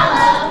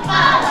 follow,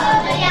 follow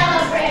the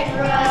yellow brick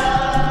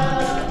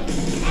road.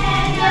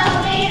 And you'll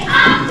be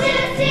off to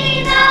see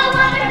the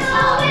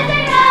wonderful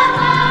Wizard of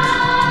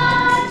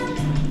Oz.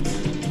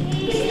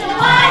 He's the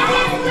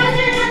wisest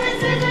wizard in the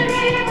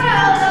wizarding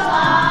world.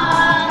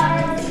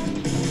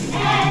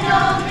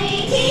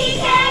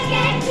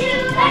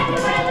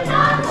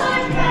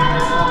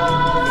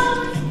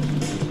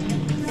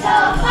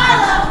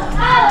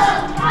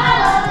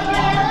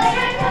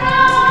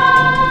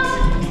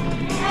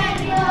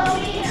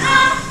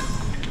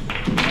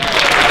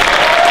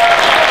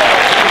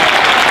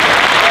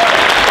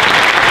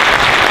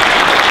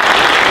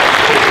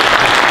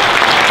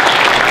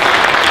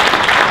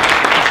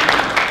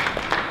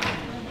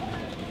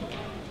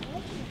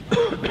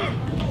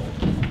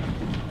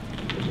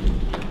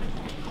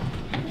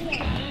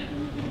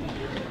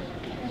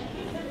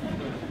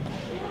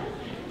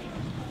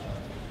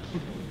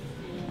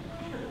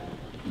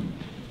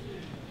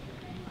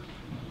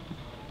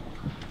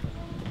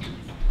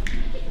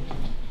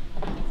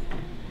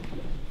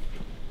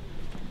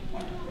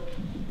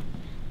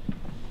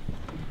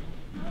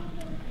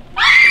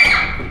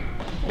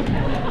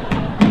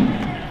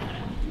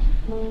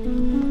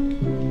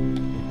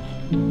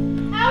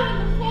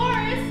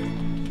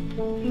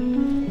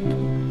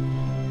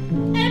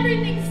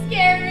 everything's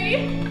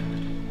scary.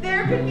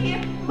 There could be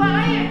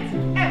lions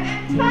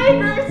and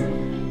tigers.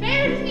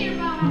 Bears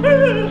nearby.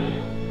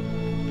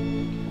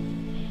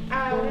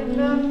 Out in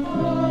the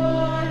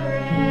forest,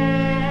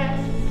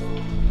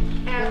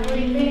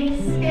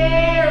 everything's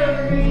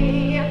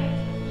scary.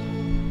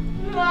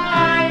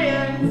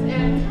 Lions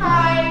and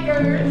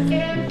tigers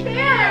and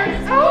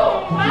bears,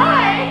 oh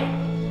my!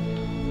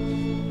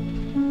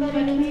 But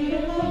you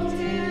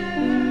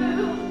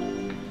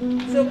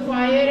do, so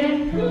quiet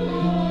and cool,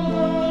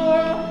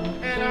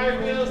 and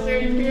I feel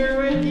safe here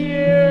with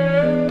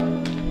you.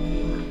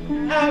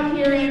 Out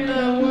here in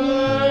the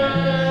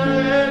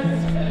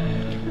woods,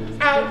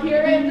 out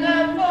here in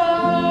the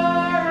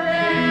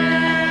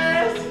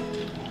forest,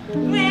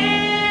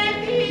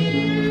 with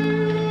you.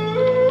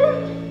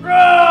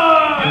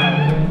 Roar!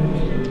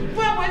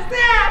 What was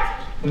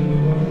that?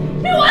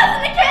 It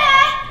wasn't a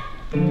cat!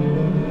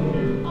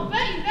 I'll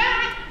bet you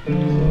that. It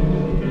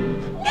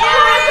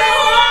was a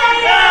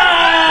lion!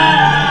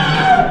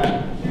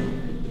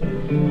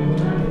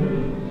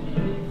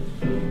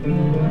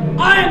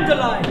 I am the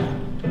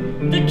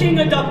lion, the king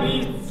of the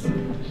beasts,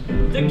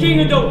 the king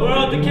of the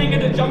world, the king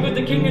of the jungle,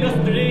 the king of the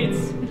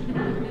streets.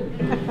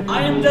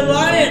 I am the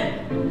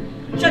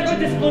lion. Check out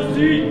this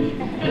physique.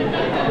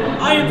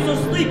 I am so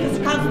sleek, I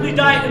constantly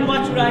diet and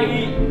watch what I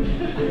eat.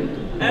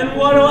 And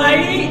what do I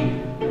eat?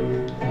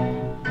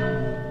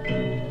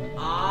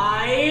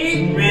 I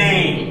eat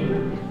me.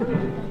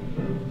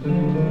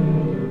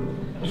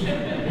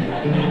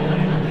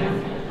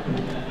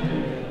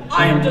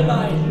 I am the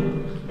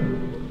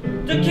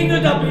lion, the king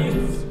of the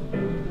beasts.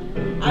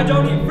 I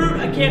don't eat fruit,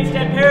 I can't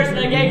stand pears, and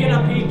I can't get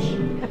a peach.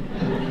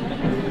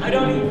 I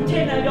don't eat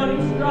tin, I don't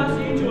eat straws, so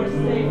you two are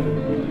safe.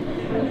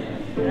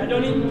 And I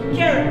don't eat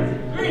carrots,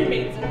 green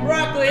beans, and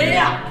broccoli,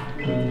 yuck.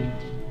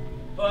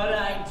 But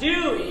I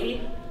do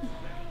eat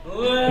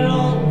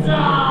little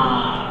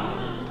dogs.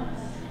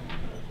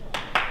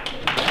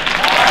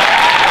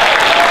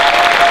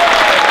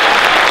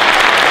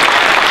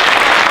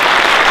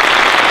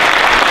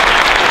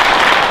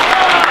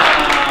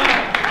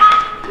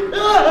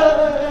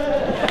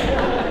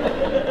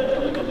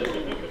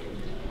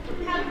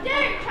 How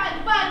dare you try to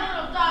bite a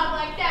little dog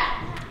like that?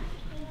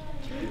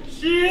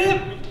 She hit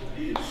me.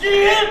 She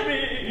hit me.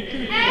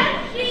 And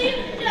she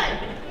should.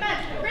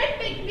 Imagine a great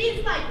big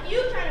beast like you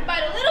trying to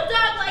bite a little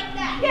dog like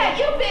that. Yeah,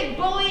 you big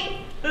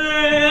bully.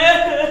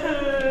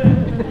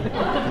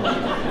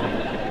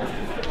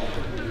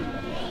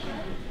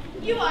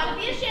 You ought to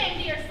be ashamed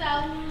of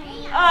yourself.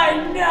 I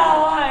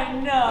know.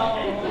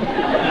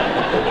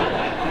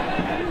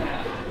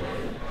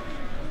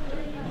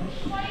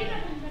 Why are you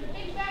nothing but a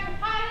big bag of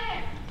hot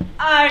air?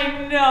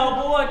 I know,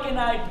 but what can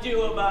I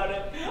do about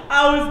it?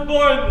 I was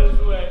born this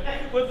way,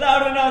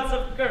 without an ounce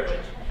of courage.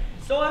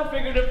 So I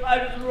figured if I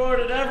just roared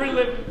at every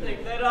living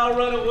thing, they'd all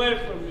run away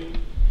from me.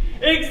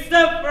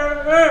 Except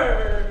for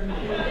her.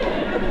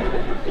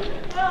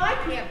 Well, I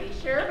can't be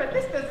sure, but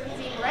this doesn't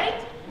seem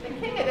right. The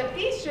king of the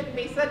beasts shouldn't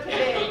be such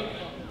a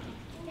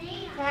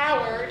big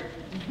coward.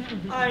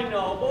 I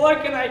know, but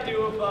what can I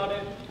do about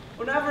it?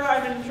 Whenever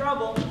I'm in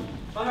trouble,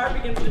 my heart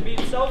begins to beat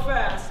so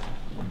fast.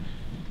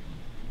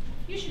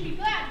 You should be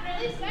glad, for at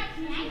least that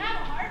means you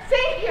have a heart.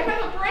 Say, you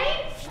have a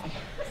brain?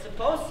 I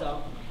suppose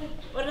so,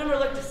 but I never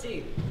look to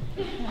see.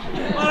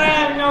 But I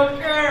have no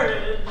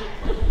courage.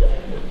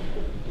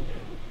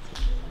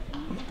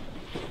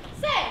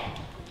 Say,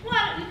 why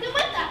don't you come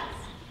with us?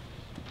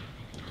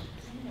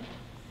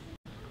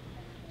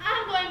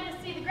 I'm going to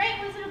see the great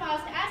Wizard of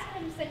Oz to ask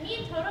him to send me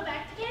and Toto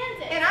back to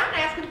Kansas. And I'm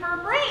asking for a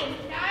brain.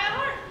 Now I have a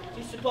heart. Do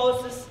you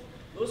suppose this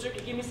loser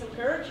could give me some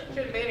courage?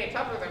 Shouldn't be any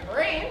tougher than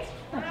brains.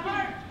 I have a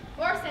heart.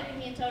 Or sending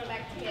me and Toto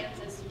back to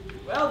Kansas.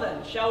 Well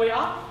then, shall we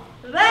off?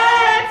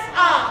 Let's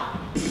off.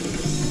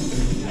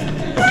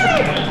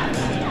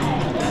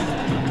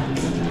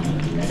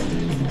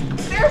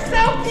 They're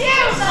so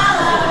cute.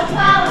 Follow,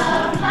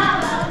 follow,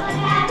 follow, what's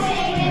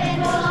happening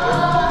in the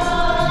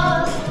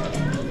world?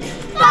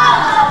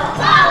 Follow,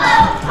 follow,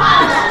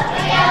 follow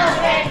the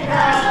elephant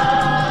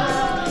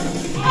road.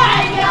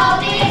 And you'll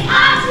be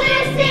off to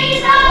see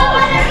the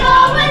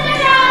wonderful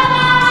Wizard of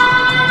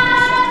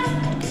Oz.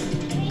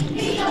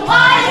 He's the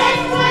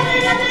wisest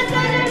wizard of the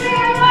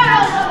southern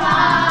world of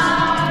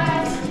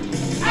ours.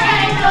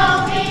 And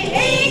only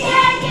he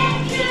can get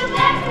you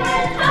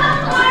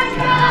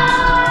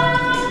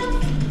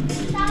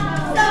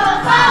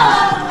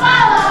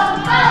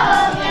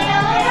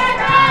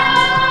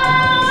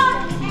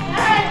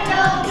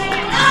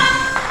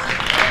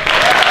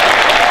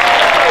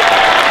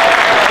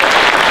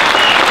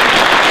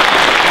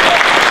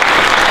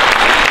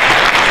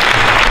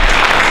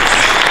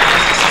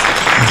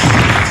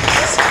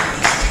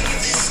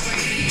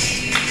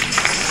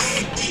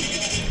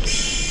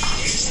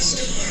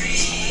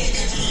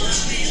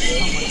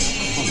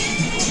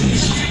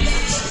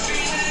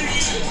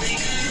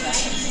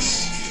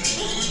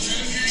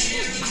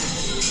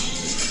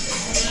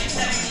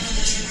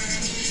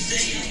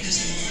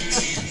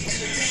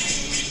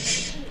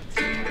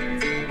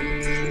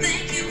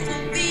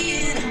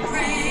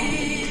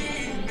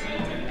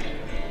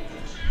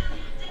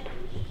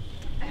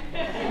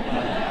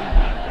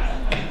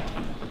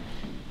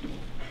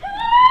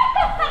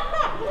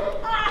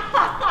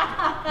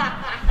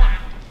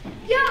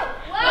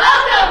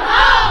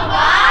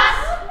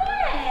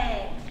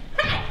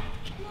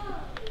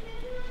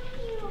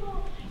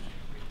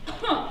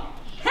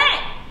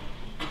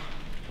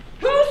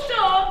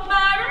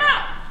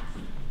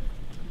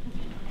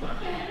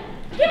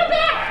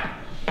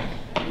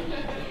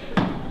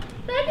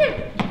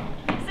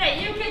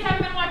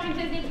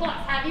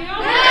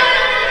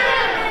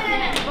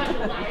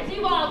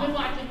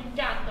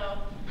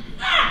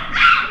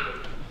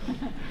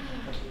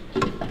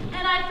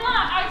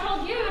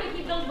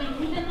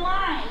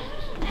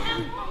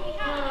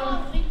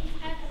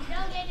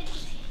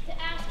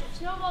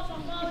snowballs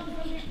are falling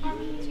from your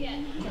armpits yet.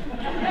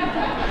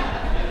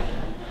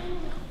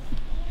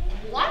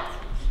 What?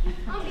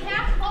 On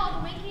behalf of all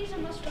the Winkies, I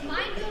must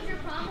remind you of your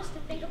promise to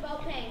think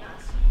about paying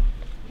us.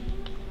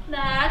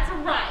 That's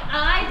right.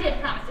 I did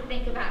promise to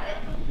think about it.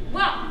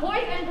 Well,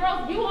 boys and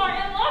girls, you are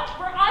in luck,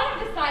 for I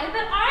have decided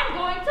that I'm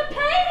going to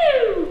pay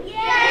you.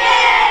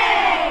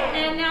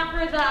 Yay! And now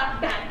for the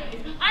bad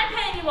news. I'm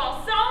paying you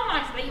all so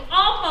much that you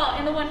all fall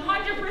in the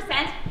 100%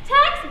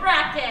 tax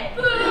bracket.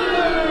 Boo!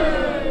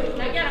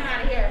 Now get them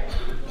out of here.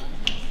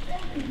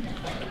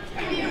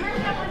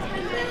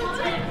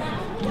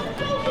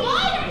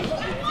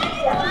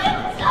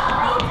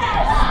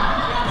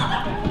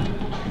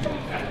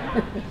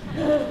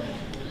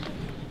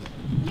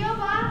 Yo,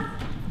 boss.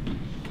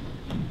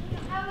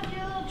 How was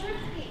your little trip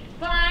ski?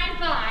 Fine,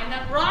 fine.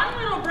 That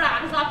wrong little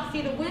brat is off to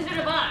see the Wizard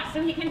of Oz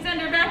so he can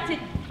send her back to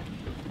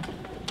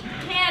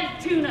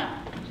canned tuna.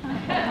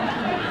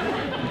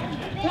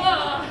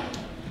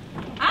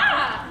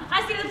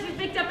 I see that she's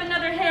picked up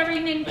another hairy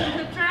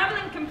nincompoop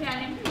traveling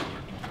companion.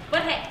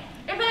 But hey,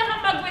 if that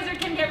humbug wizard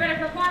can get rid of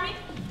her for me,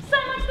 so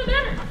much the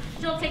better.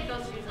 She'll take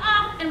those shoes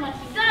off, and when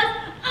she does,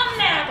 I'll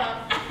nab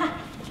them.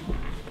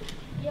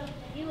 Yo,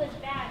 you was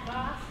bad,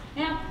 boss.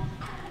 Yeah.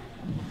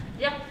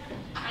 Yep,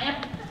 I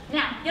am.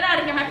 Now, get out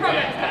of here. My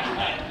program is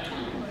coming.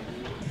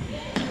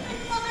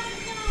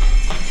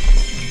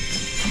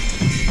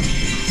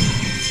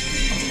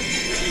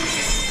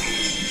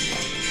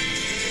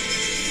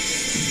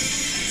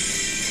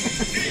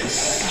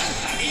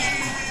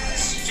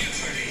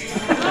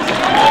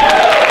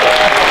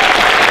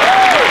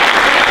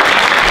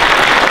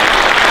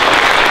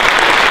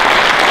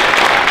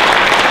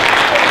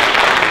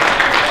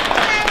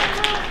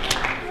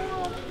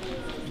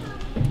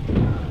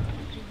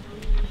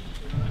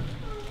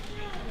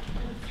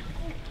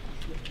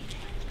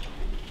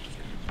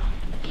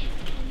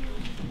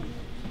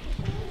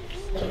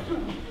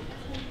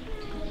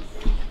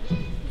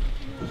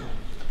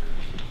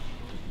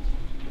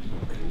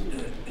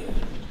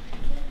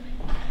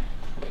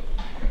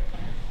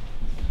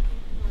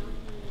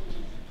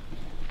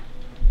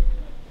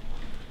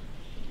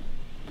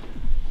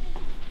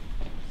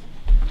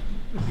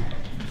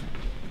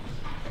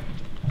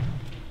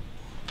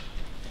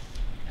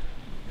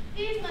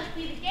 These must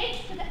be the gates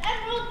to the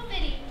Emerald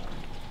City.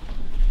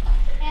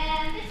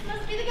 And this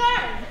must be the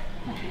guard.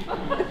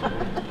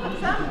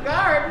 Some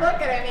guard,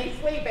 look at him, he's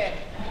sleeping.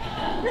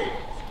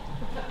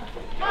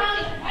 Why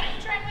don't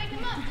you try and wake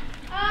him up?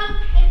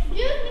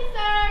 Excuse me,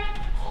 sir.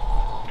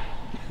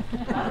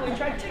 We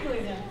tried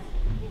tickling him.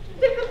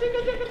 Tickle,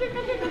 tickle, tickle,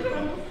 tickle, tickle,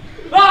 tickle.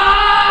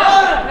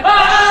 Ah!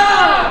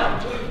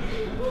 Ah!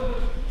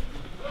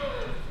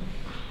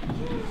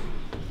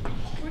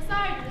 We're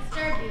sorry to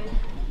disturb you,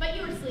 but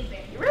you were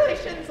sleeping. You really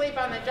shouldn't sleep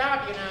on the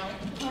job, you know.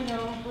 I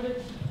know, but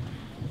it's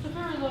a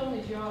very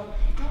lonely job.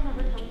 No one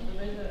ever comes to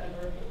visit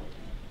ever.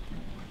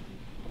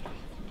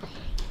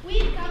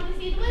 We've come to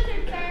see the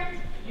wizard,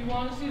 sir. You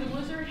want to see the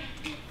wizard?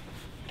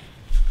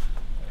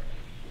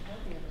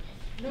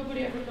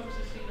 Nobody ever comes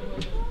to see the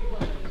wizard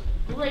because of his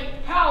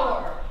great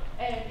power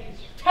and he's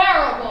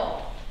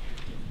terrible.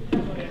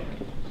 Nobody ever comes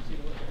to see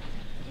the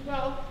wizard.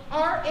 Well,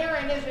 our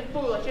errand isn't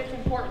foolish, it's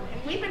important.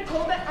 And we've been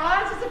told that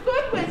Oz is a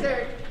good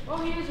wizard. Oh,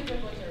 he is a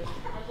good wizard,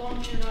 as long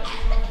as you're not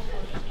dishonest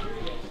or just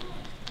curious.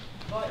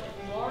 But if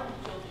you are,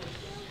 he'll just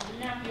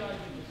snap you out of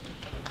your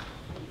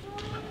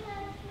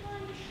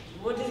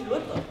What does he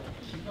look like?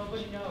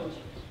 Nobody knows.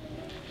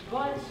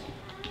 But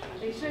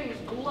they say his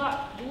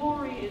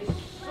glory is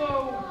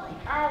so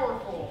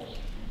powerful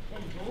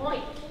and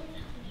bright.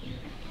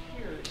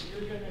 Here,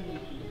 you're gonna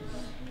need these.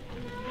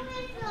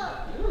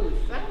 Ooh,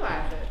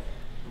 sunglasses.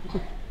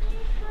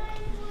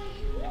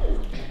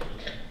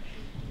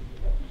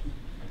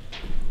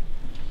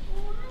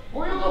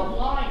 Or you'll go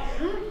blind.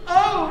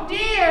 Oh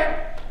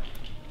dear!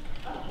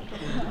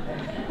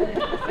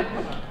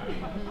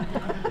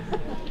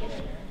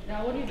 Now,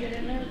 when you get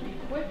in there, be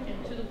quick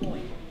and to the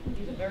point.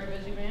 He's a very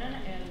busy man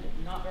and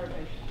not very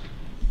patient.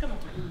 Come on.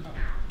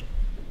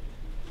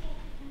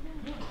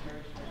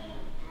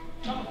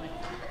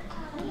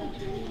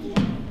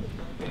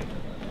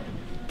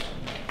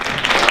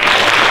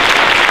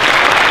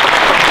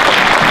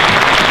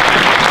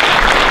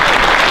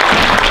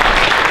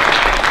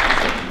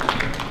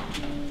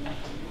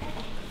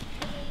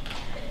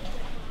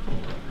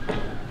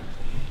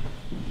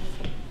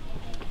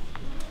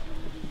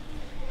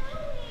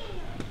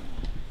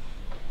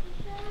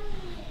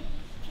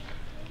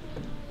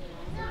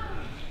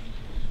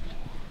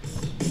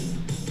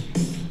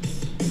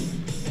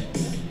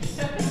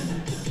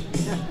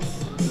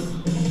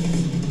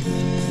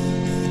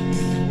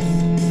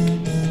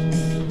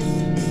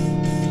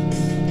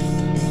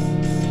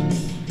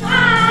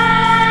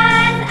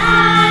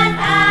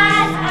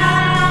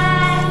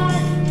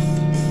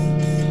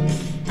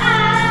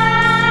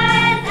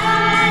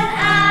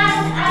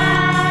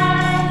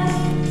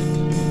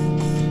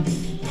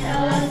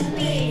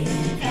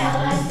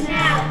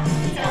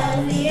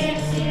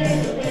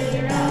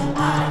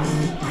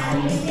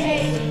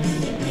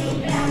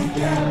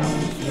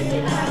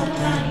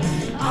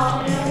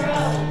 all in a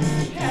row.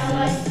 Tell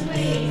us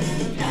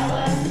please, tell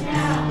us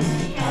now.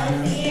 Tell us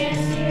the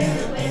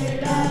answer, the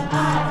Wizard of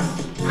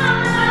Oz.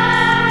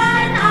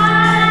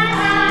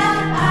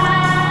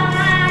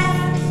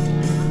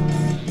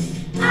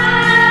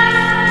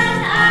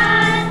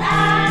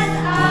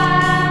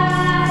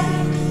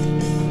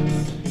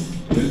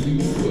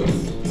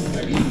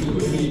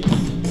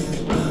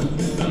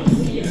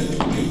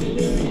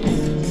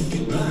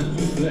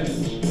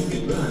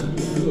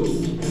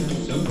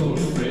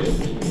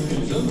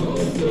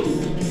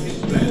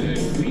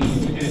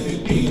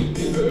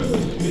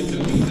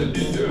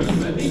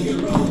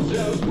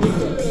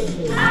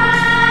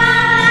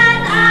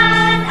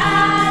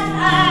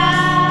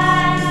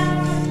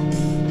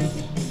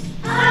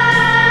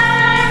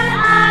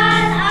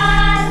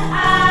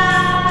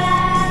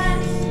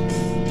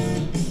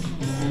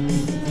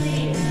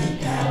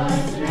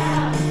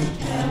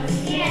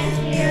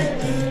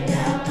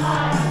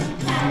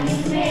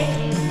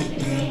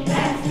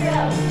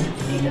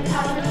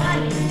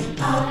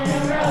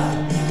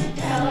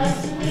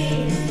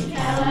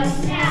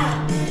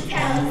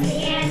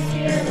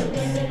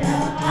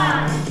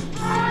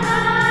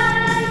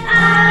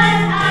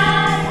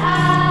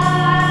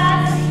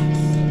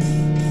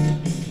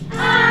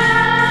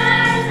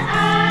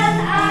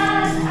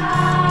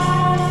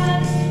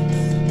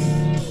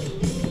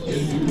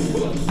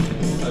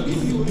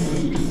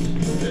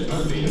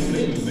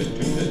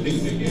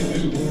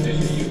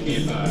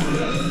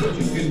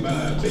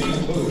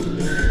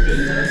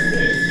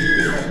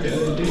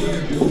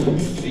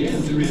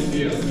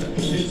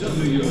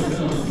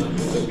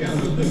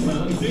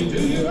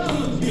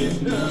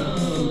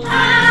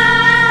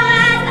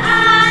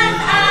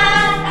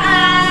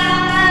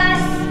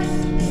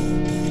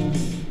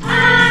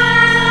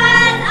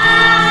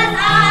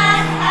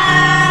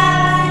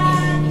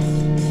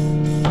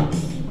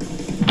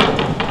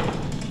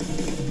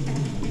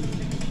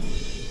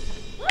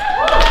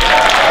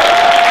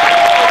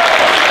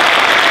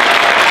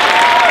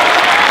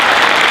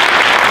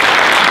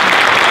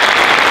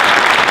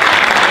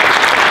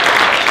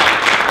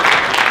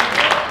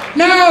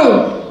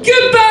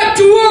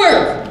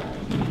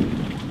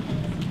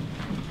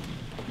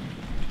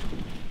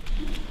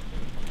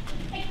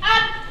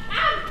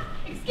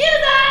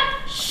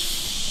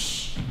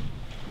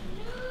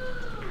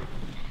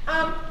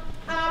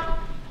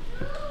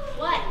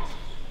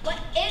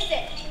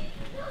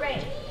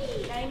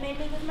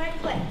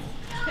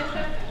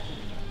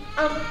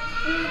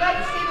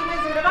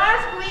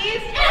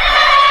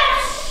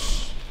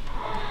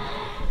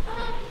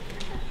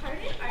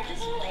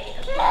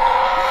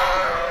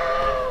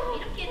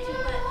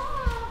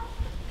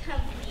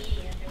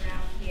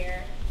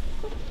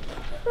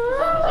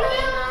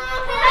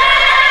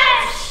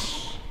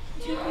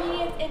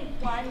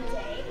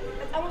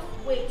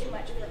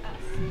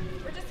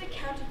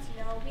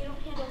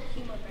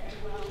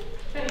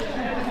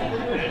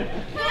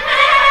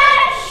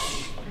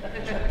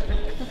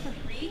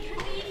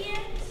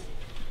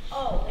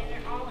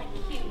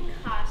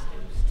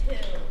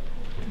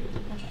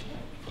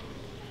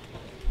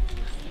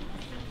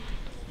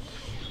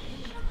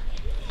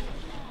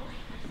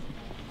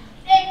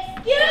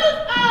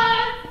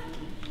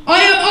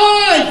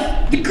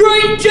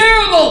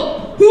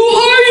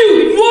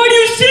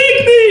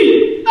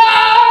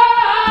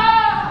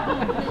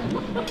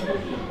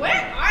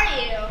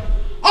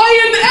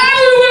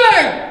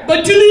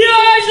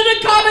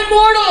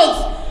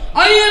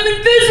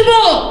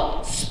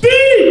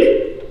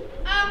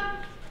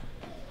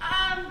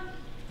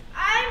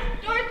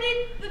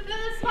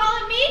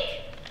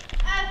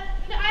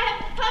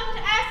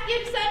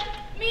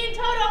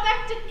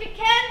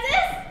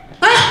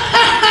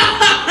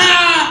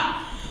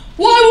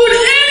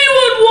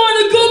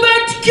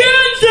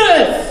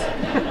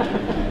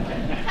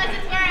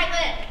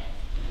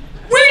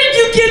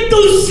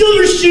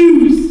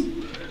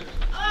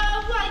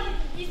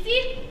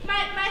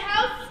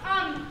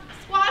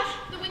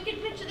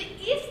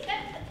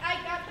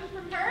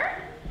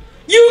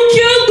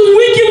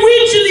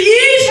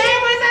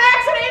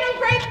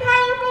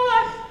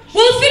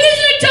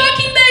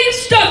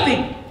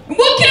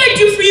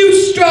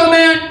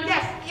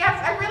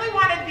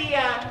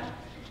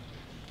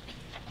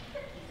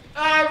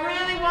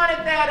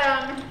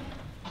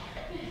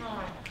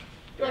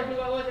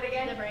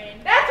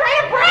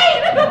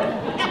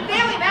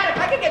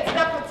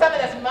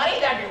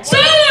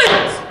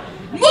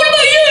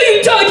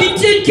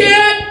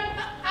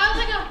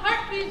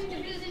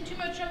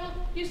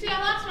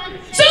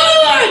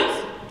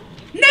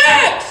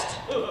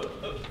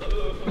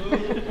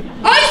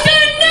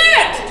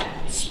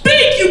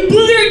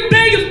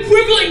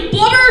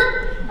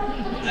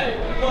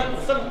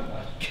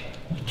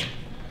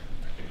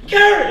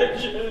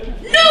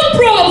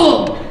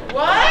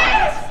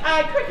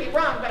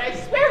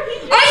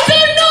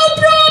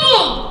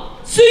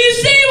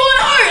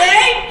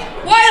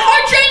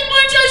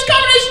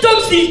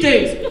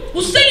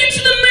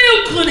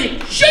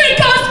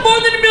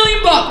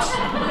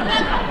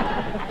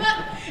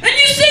 And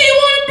you say you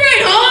want a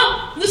brain,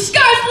 huh? The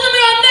sky's the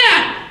limit on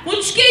that. Why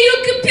don't you get you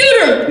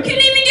computer. We can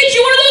even get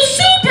you one of those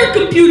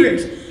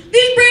supercomputers.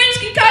 These brands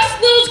can cost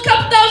as little as a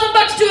couple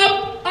 $1,000 to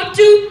up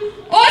to.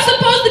 Oh, I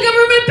suppose the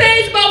government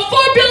pays about $4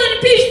 billion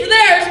apiece for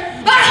theirs.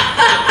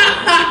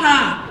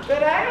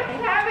 But I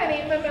don't have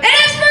any. And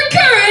as for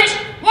courage,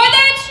 why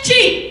that's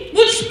cheap.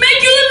 We'll just make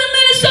you live in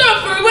Minnesota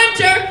for a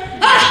winter.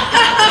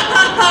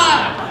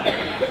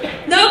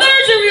 Now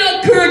there's a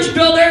real courage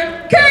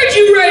builder. Courage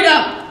you right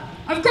up.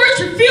 Of course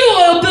your fuel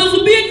oil bills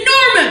will be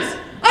enormous.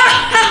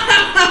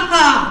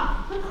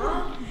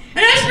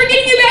 And as for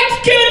getting you back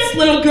to Kansas,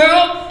 little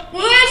girl,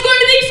 well, that's going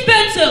to be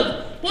expensive.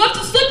 We'll have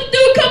to slip you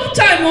through a couple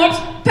time warps,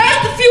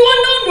 past a few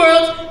unknown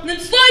worlds, and then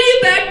slide you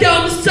back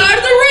down the side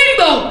of the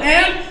rainbow.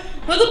 And,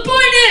 well, the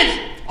point is,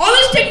 all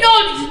this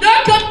technology does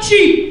not come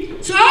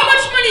cheap. So how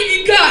much money have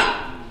you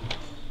got?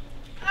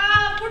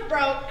 We're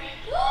broke.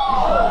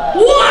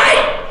 What?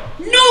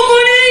 No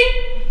money?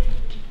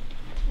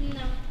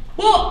 No.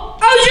 Well,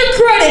 how's your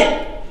credit?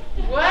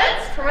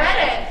 What's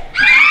credit?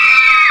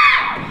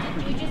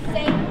 Did you just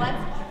say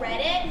what's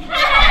credit?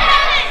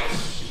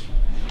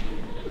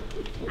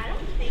 I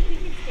don't think we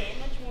can stand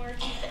much more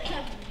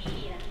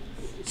comedians.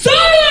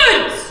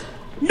 Silence!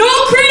 No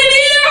credit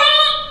either,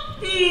 huh?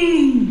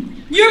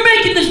 You're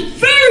making this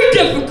very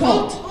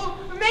difficult.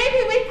 Maybe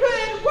we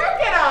could work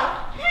it off.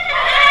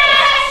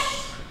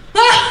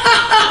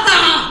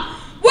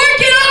 Work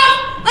it off?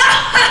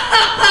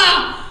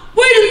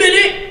 Wait a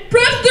minute.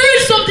 Perhaps there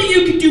is something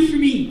you can do for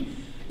me.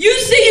 You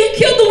say you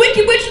killed the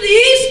Wicked Witch of the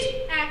East?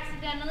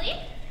 Accidentally?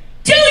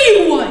 Tell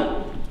you what.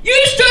 You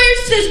destroy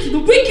your sister, the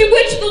Wicked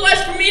Witch of the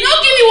West, for me, and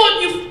I'll give you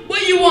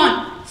what you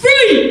want.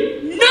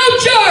 Free. No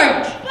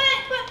charge.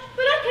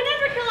 But I could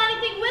never kill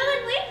anything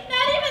willingly,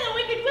 not even the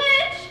Wicked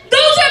Witch.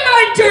 Those are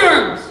my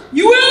terms.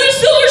 You wear these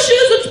silver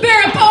shoes which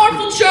bear a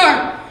powerful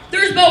charm.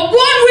 There's about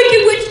one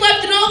Wicked Witch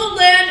left in all the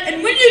land,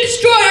 and when you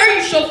destroy her,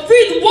 you shall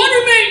free the one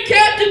remaining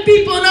captive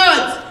people in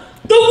us,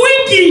 the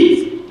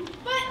Winkies.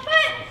 But...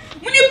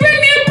 When you bring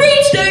me a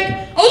broomstick,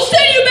 I'll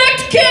send you back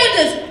to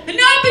Kansas, and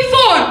not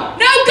before.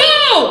 Now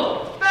go!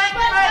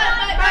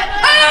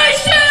 I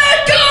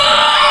said go!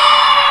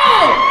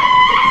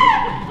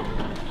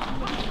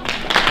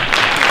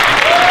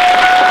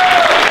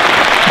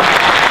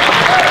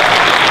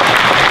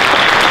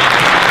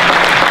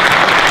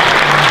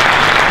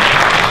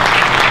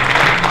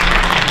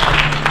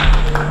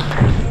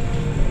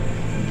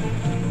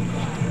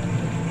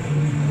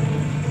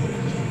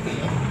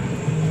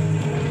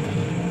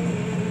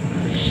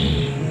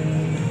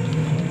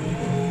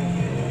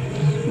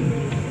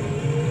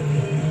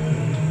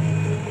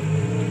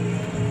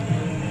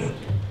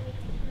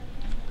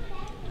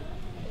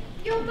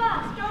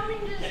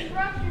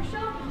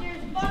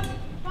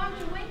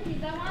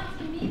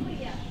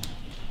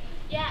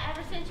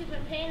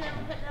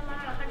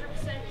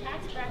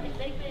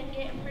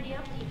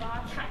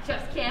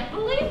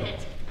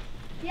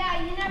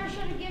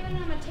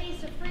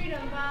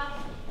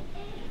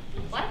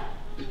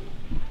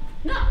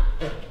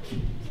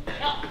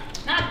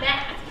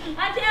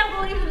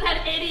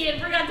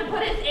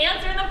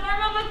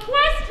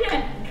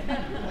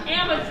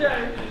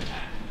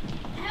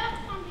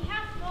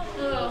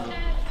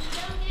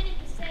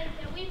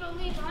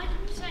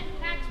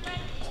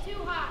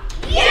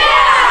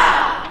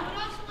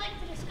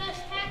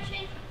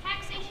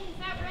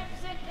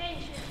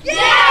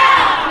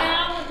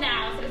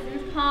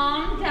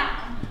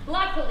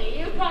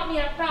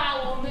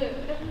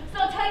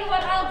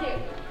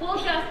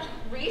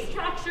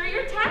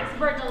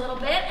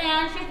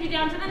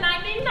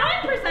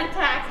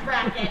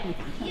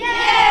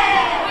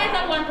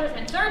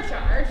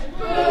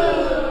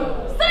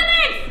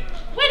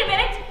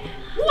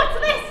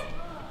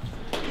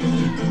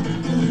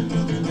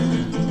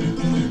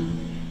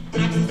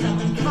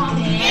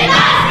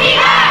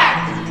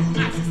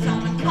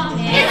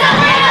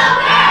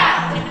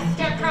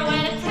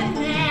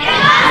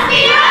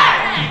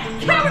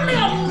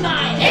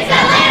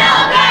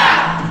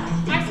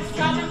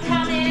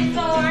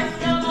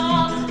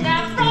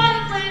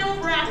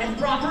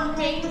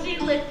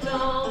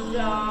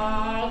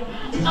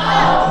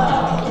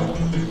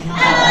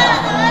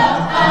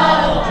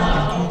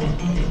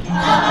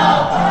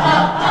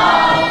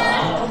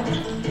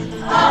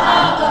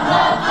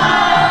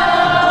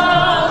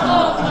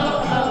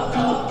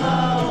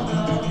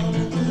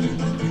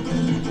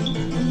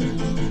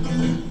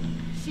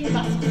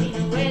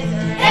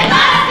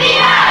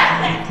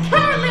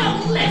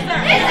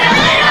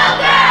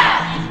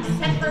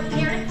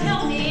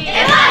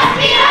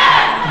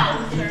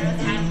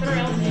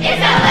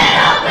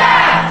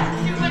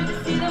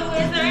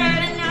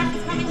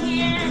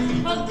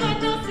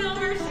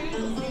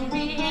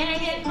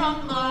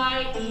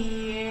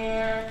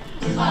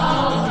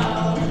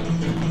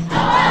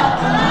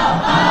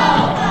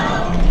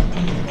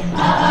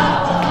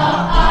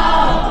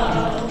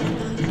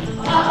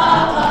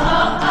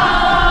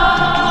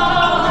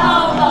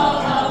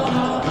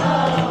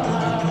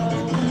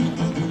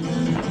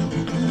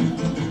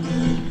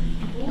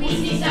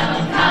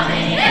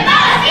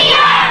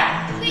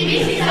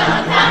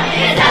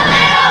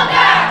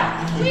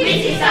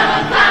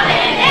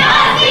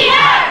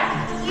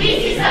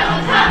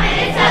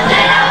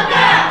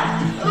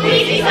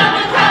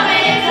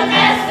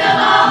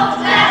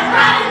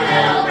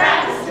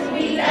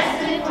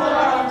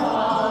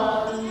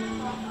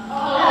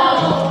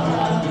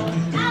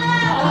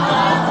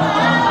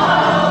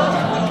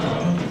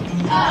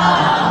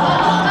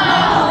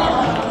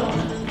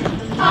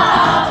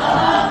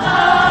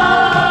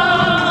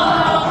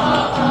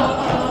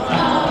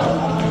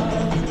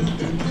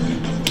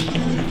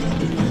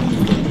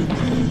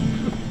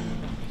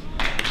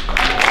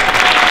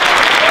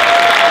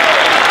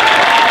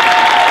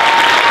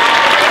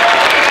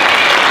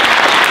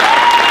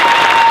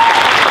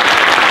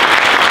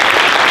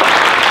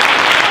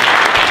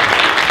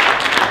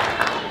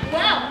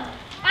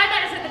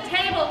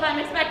 I'm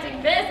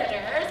expecting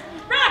visitors.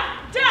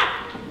 Rock,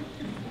 Jack!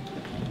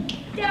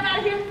 Get him out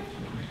of here.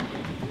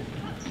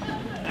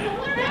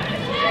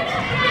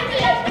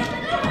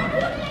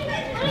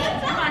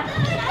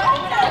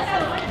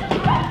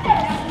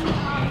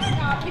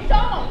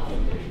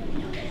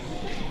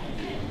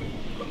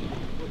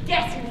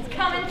 Guess who's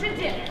coming to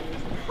dinner?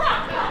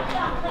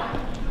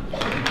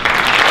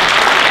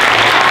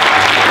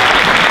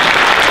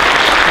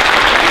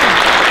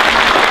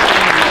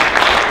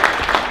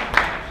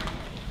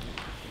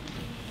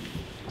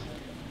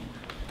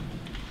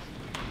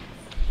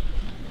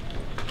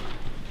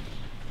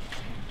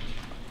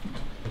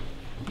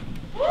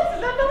 This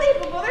is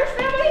unbelievable. There's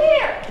somebody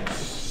here.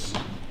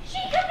 She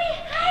could be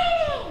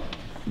hiding.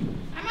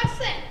 I must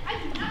say, I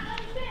do not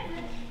understand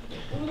this.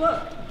 Oh, look,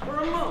 for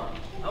a moment.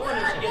 I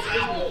wonder if she gets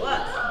visible with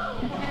us.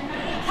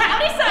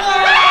 Howdy, son!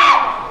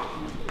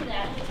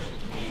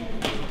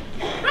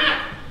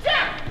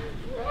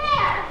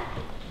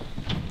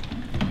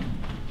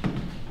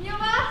 You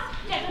must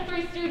get the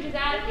Three Stooges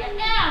out of here,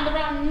 and the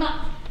Rotten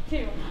Mutts,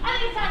 too. I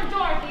think it's time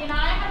Dorothy and I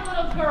have a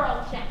little girl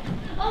chat.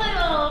 A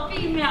little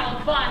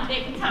female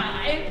bonding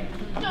time.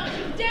 Don't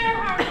you dare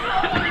harm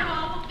her on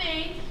awful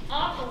things.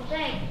 Awful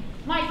thing.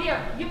 My dear,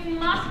 you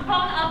must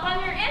bone up on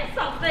your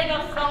insults. They go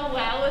so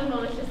well with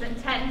malicious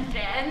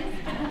intentions.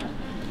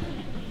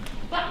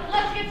 But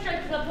let's get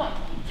straight to the point.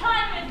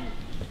 Time is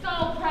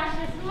so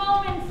precious.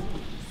 Moments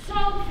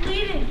so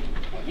fleeting.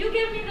 You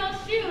give me those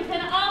shoes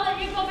and I'll let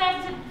you go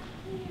back to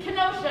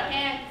Kenosha.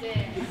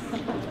 Antics.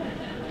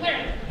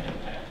 Where?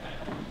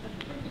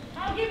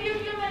 I'll give you a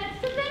few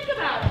minutes to think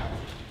about it.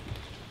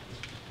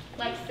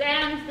 Like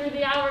sands through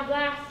the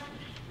hourglass,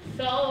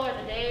 so are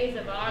the days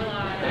of our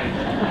lives.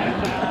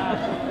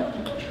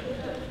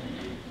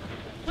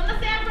 When the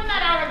sand from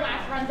that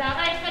hourglass runs out,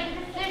 I expect a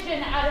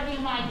decision out of you,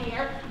 my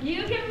dear.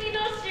 You give me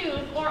those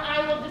shoes, or I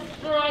will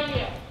destroy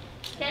you.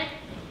 Okay?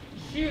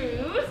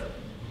 Shoes,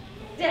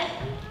 death.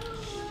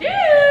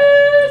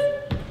 Shoes,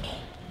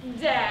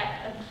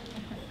 death.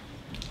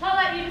 I'll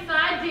let you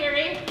decide,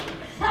 dearie.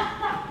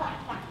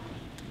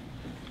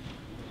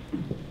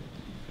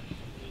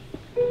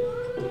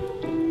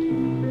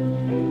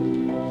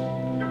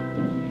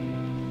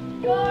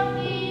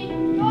 Dorothy!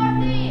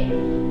 Dorothy!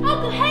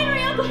 Uncle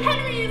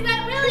Henry, is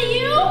that really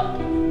you?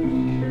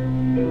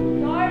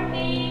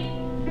 Dorothy!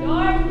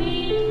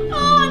 Dorothy! Oh,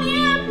 Aunt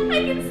Em, I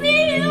can see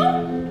you!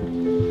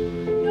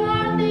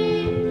 Dorothy!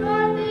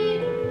 Dorothy!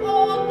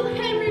 Oh, Uncle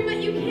Henry, but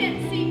you can't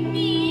see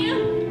me.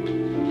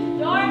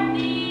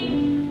 Dorothy!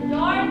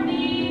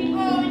 Dorothy!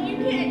 Oh, and you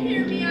can't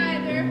hear me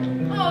either.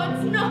 Oh,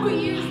 it's no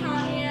use,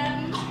 Aunt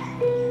Em.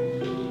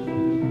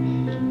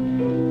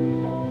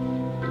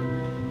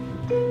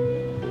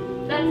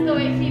 That's the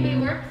way TV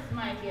works,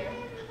 my dear.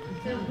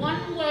 It's a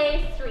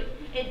one-way street.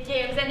 It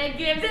gives and it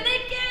gives and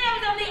it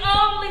gives, and the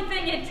only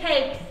thing it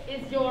takes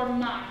is your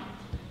mind.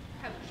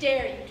 How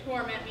dare you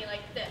torment me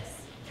like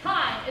this?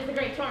 Time is the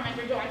great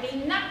tormentor, Dorothy,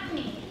 not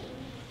me.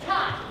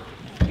 Time.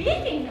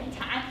 Speaking of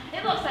time,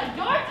 it looks like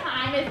your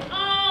time is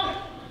almost,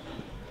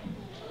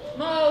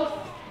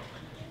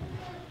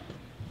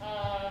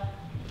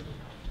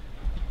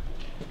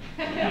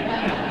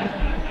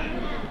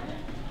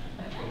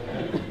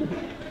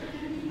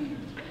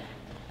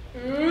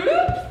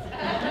 oops.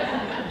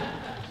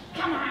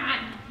 Come on.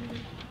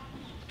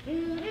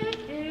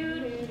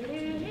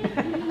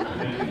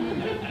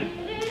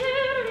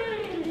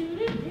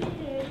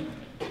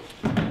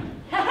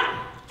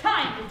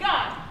 Time is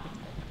gone.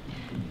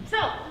 So,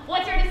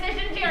 what's your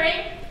decision,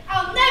 dearie?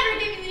 I'll never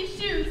give you these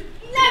shoes.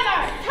 Never!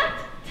 Tut,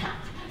 tut.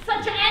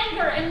 Such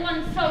anger in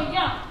one so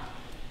young.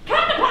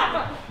 Come to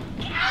Papa.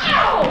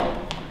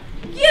 Ow!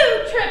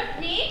 You tripped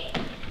me.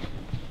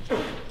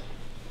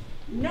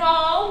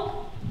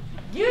 No,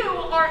 you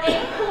are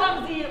a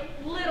clumsy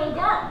little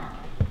girl.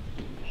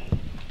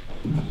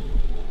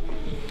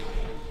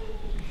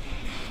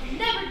 I'll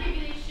never give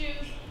you these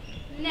shoes.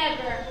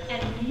 Never.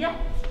 And yet,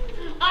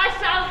 I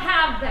shall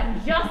have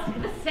them just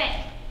the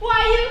same.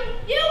 Why,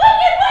 you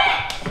wicked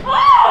witch!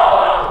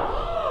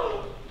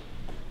 Oh!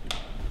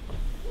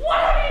 What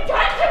have you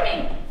done to me?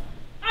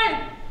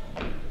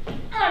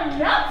 I'm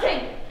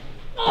melting.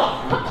 Oh!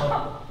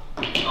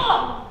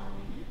 Oh!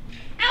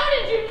 How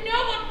did you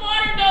know what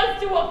water does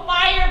to a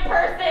fire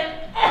person?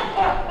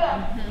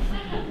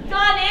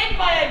 Done in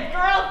by a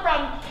girl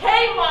from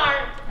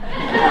Kmart.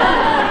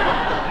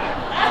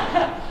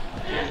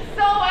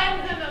 So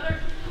ends another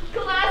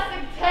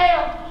classic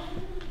tale.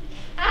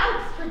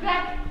 Ouch,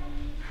 Rebecca.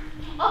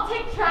 I'll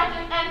take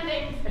tragic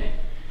endings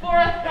for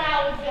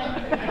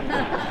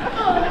 1,000.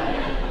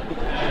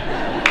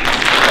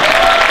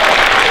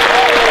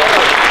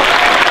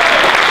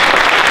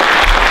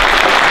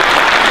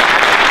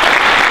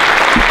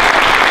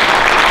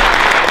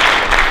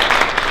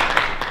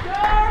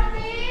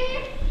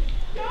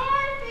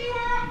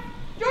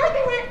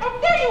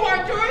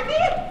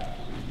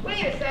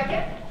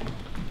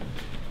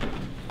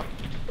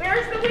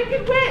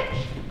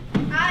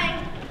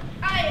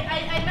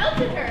 I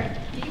melted her.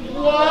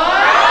 What?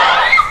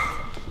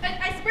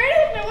 I sprayed her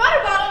with my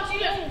water bottle and she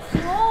just...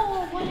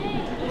 Oh, what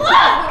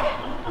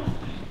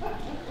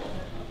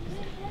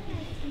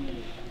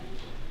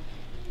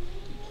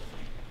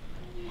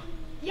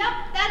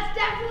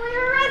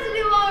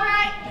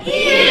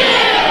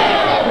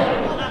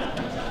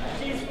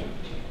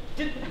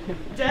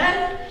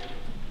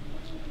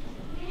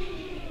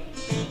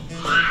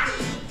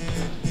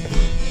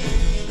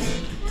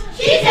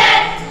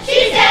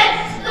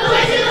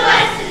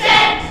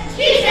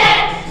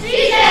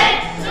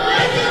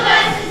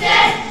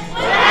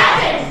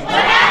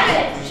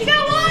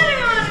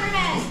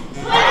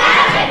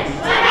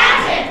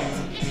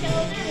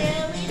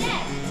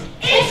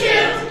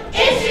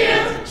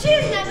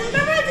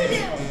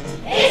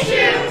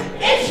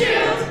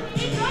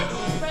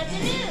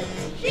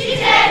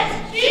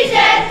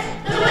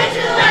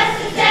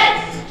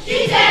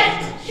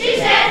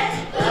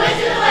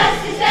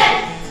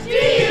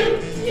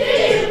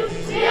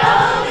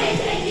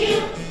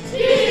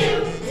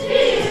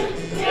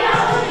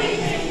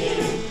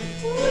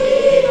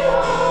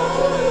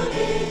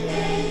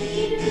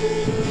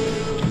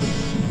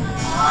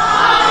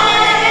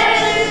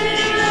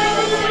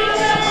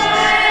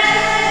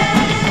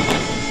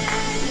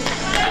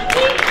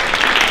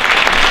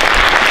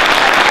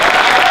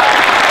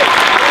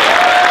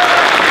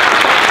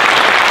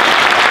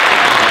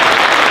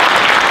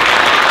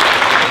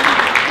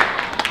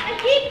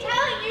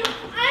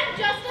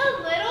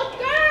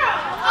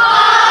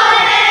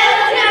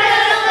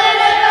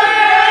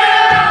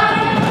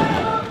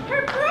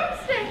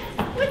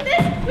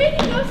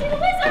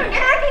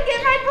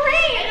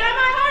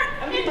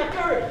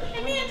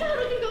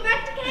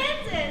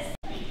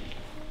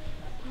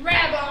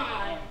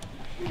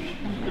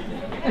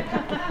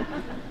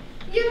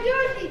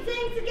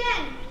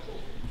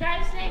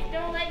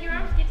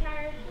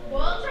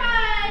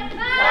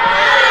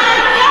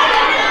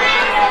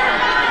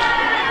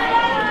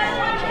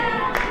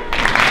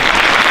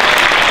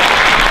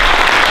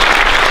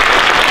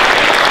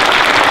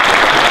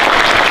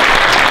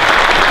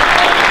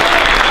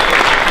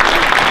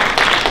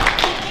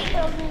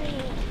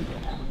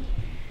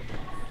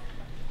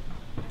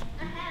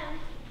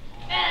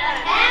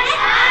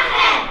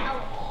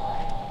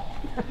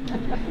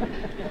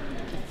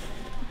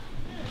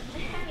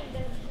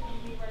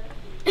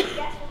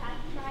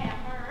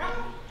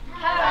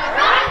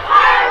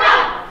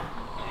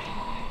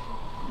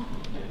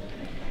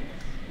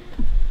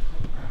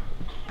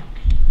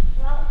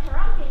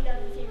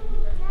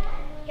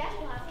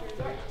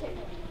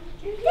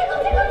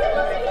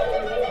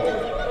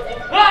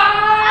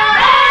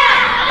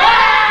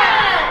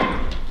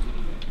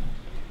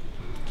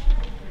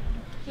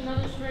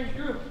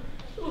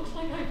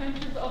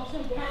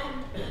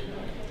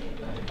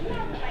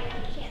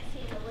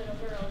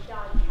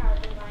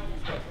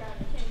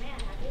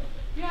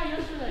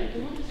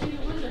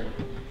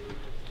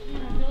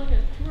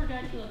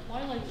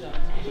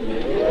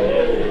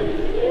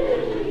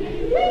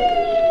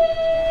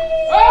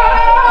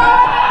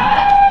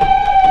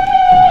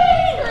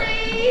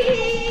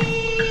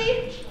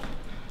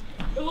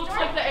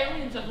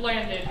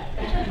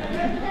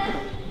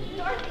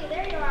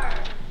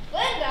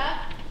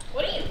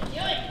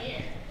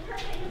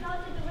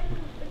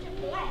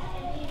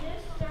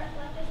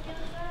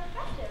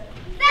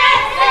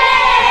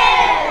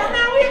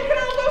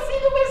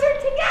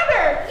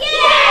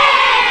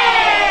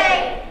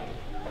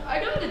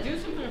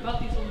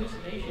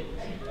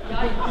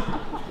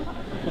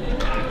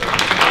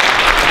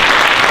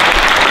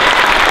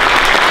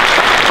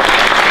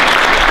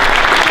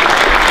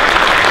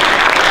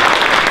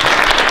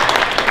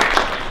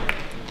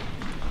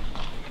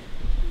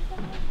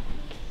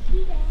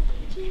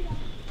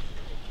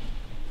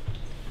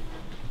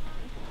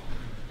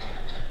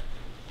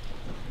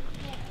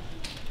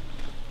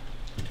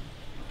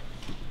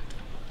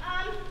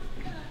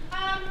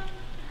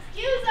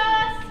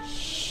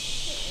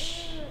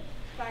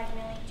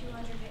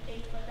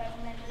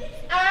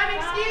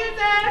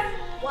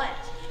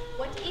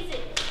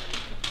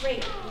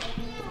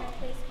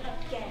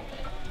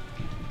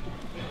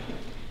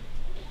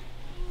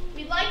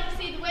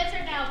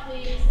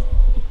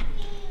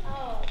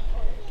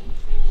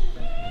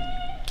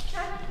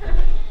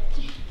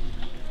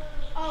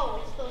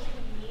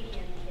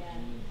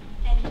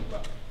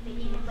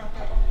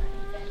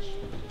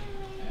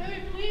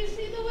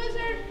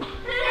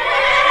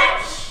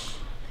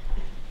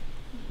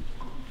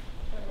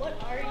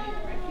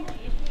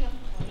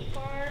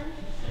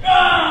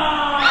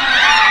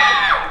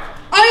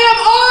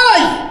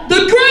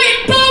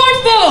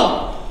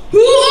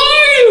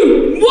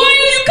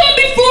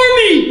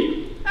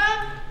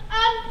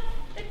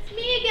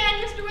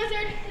Mr.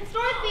 Wizard. It's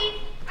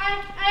Dorothy.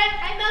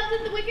 I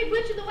melted the Wicked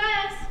Witch of the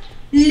West.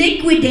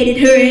 Liquidated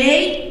her,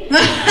 eh?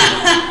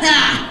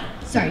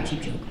 Sorry,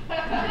 cheap joke.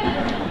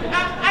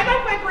 I'd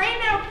like my brain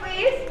now,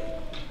 please.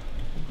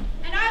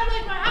 And I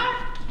like my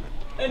heart.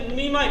 And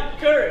me my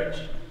courage.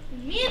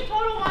 Me and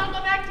Toto want to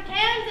go back to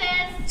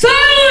Kansas.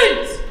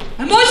 Silence!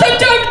 I must have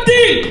time to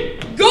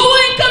think. Go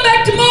away and come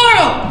back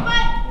tomorrow.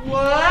 But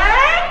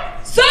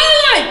What?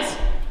 Silence!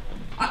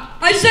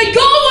 I said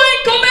go away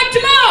and come back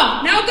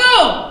tomorrow. Now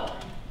go.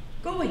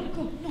 Go away.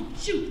 Go. Come on.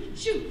 Shoot.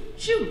 Shoot.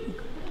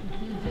 Shoot.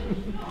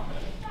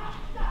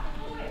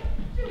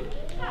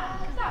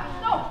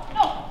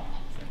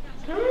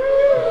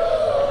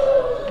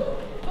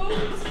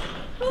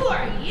 Who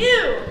are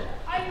you?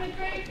 I'm the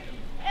great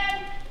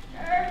and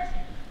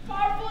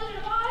powerful Wizard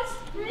of Oz.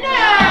 No!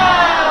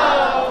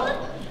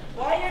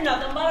 Why, you're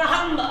nothing but a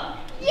humbug.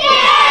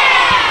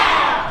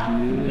 Yeah!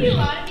 You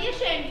ought to be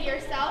ashamed of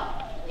yourself.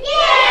 Yeah!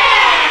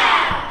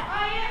 I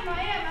am. I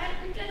had to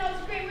pretend I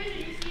was a great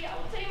wizard, you see. I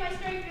will tell you my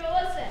story if you'll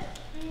listen.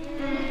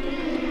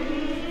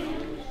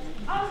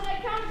 I was an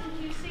accountant,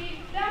 you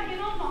see, back in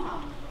Omaha.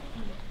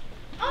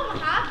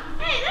 Omaha?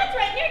 Hey, that's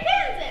right near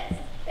Kansas.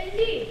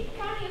 Indeed.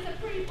 Counting is a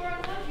pretty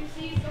boring life, you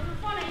see, so for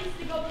fun I used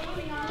to go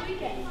ballooning on the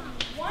weekends.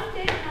 One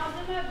day when I was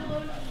in my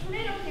balloon, a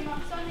tornado came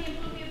up suddenly and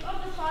blew me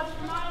above the clouds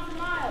for miles and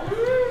miles.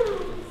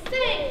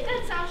 Say,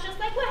 that sounds just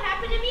like what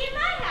happened to me in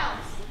my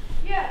house.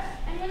 Yes,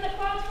 and when the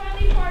clouds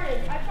finally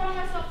parted, I found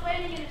myself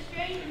landing in a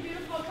strange and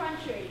beautiful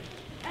country.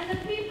 And the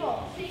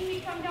people, seeing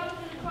me come down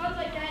through the clouds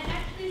like that,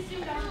 actually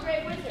assumed I was a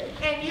great wizard.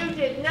 And you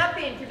did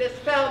nothing to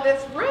dispel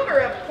this rumor,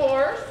 of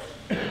course.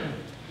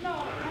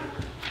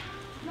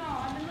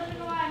 I've been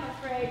living a lie, I'm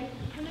afraid.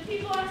 When the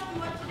people asked me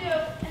what to do,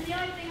 and the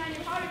only thing I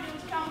knew how to do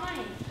was count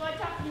money, so I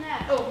taught them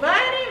that. Oh,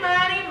 money,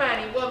 money,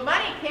 money. Well,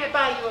 money can't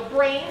buy you a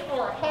brain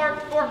or a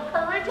heart or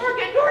courage or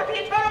get Dorothy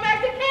and Toto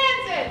back to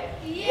Kansas.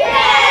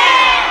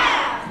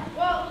 Yeah!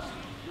 Well,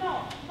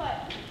 no,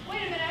 but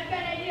wait a minute, I've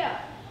got an idea.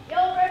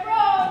 Yellow Brick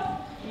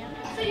Road.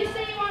 So you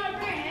say you want a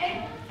brain,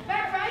 eh?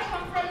 Back where I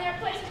come from, there are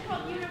places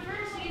called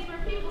universities where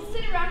people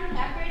sit around and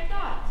have great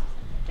thoughts.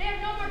 They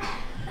have no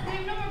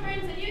more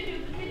brains than you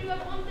do, but they do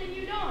have one thing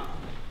you don't.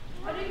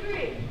 A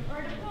degree, or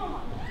a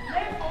diploma.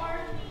 Therefore,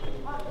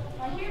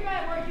 I hereby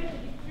award you the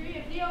degree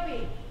of DOB.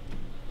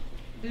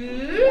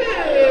 Ooh.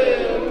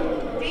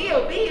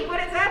 DOB, what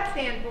does that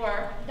stand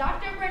for?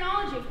 Doctor of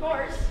Brainology, of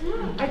course.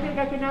 I think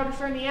I can now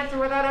discern the answer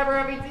without ever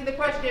having seen the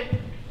question.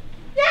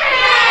 Yay!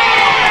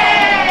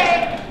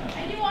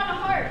 And you want a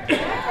heart.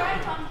 Where I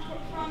come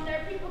from, there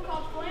are people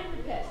called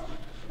philanthropists.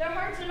 Their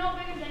hearts are no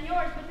bigger than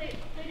yours, but they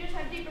just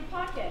have deeper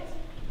pockets.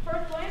 For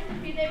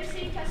philanthropy, they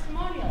receive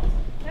testimonials.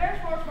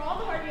 Therefore, for all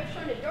the heart you have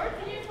shown to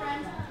Dorothy and your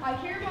friends, I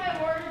hereby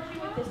award you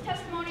with this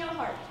testimonial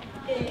heart.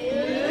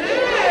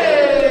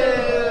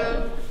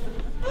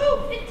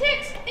 Ooh, it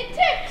ticks! It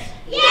ticks!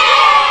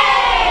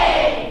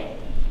 Yay!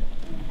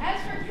 As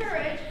for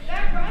courage,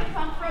 back where I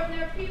come from,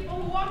 there are people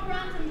who walk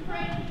around and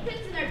pray with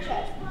pins in their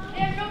chest.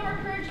 They have no more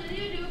courage than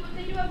you do, but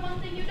they do have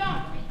one thing you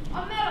don't.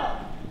 A medal.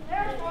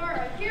 Therefore,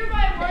 I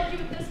hereby award you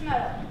with this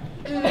medal.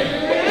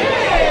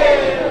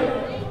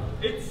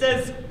 It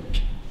says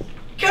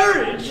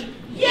courage.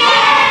 Yay!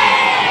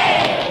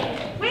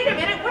 Wait a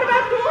minute, what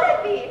about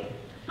Dorothy?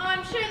 Oh,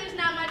 I'm sure there's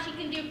not much you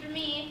can do for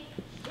me.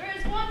 There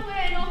is one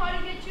way I know how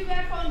to get you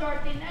back home,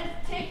 Dorothy, and that is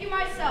to take you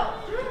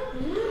myself.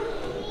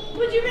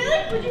 Would you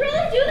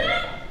really do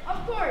that?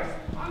 Of course.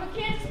 I'm a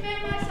Kansas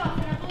man myself,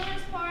 and a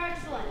balloonist par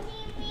excellence.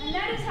 And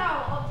that is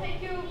how I'll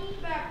take you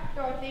back,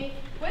 Dorothy,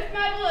 with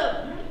my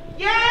balloon.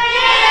 Yay!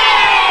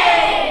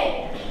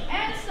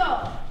 And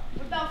so,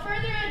 without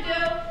further ado,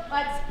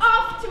 let's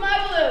off to my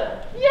balloon.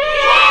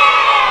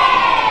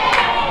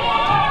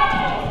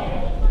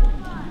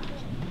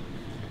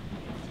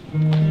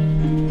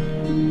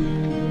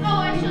 Oh,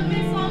 I shall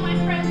miss all my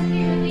friends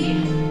dearly.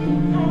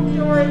 Oh,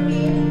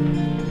 Dorothy,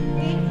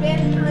 we've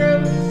been through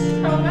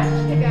so much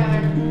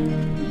together.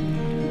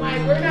 Why,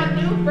 we're not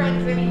new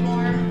friends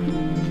anymore.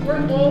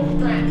 We're old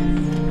friends.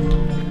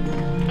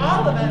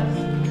 All of us.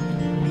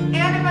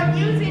 And if I'm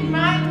using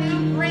my new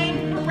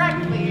brain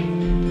correctly,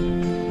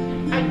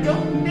 I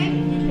don't think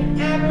you can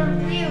ever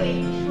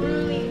really,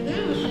 truly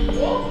lose an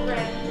old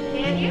friend,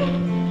 can you?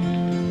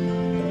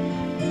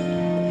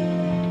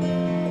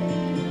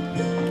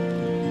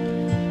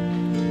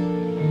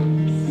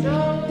 So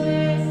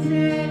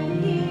listen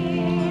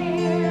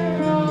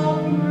here,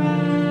 old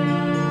friend.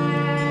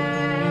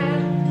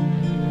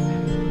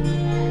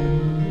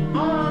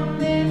 On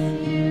this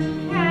you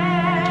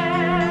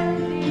can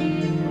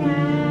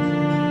depend.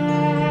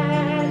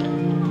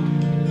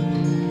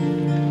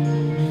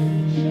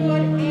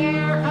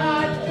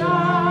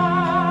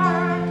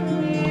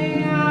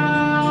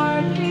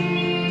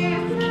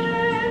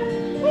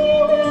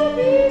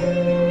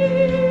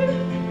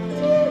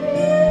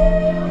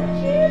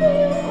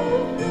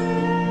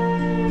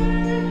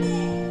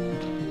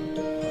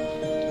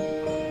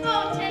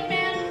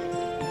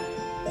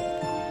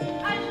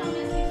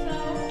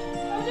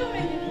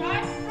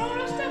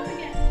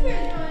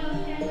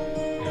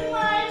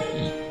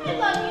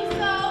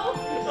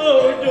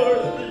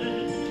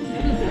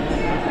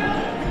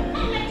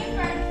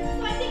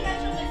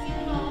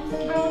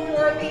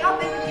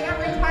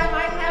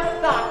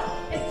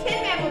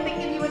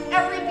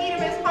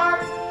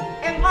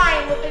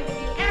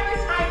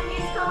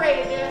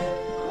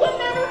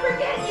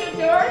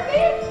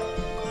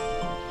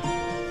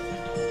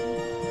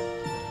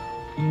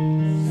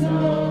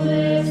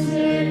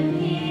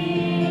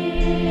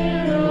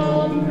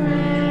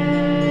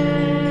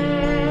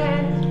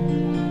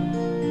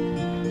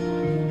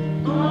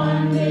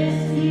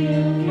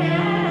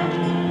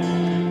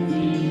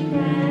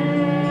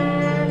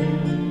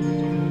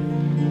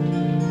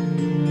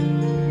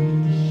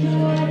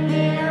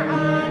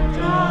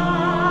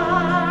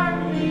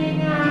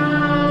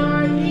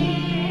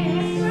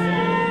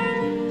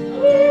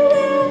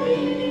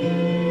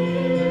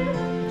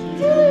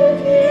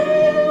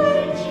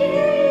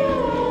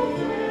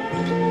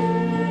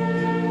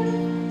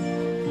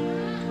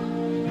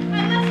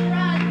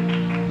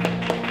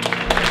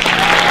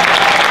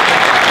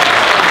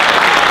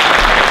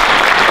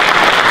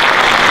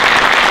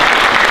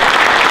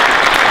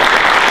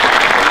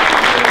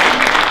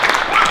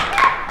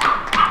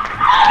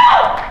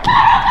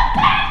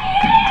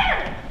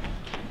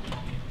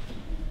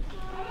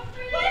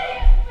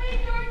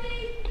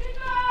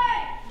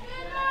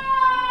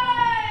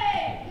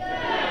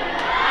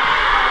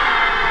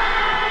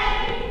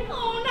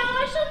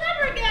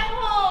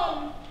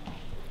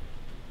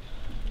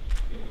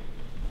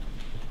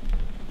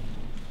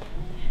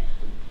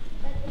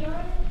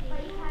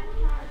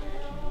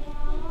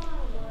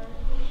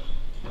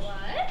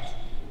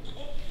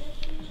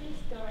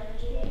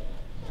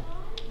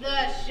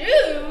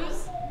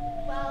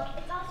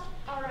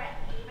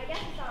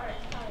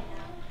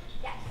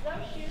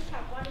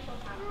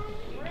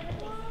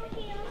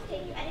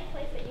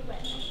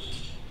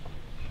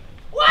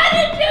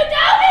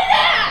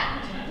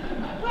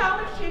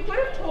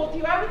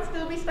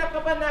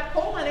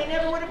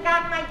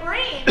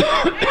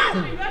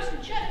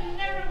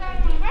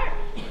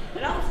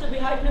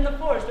 hiding in the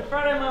forest,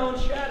 afraid of my own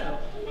shadow.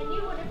 And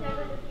you would have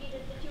never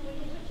defeated the two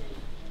wicked witches.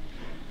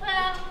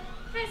 Well,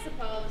 I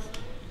suppose.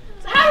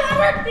 So how do I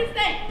work these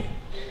things?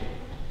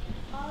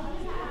 All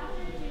you have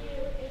to do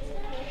is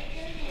push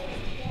your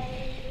hand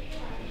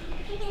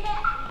together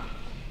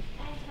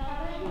and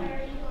tell them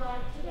where you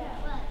want to go.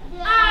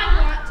 I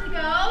want to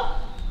go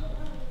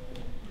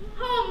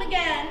home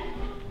again.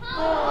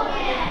 Home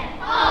again,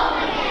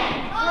 home again,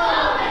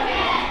 home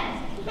again.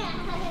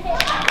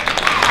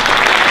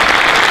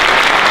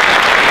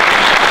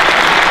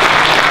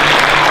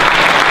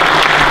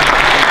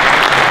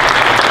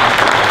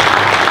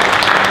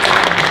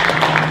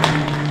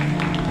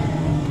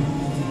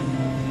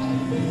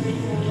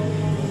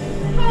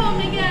 Home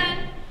again.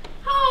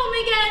 Home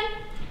again.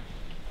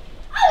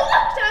 Oh,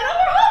 look, Shadow,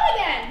 we're home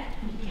again.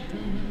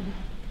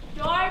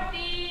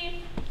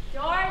 Dorothy!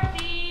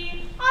 Dorothy!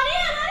 On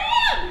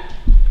in.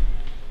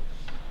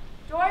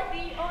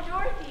 Dorothy! Oh,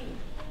 Dorothy!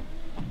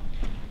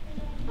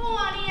 Oh,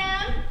 Auntie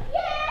Em.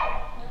 Yes!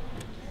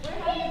 Where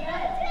have you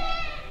been?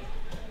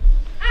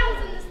 I was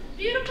in this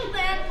beautiful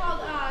land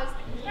called Oz,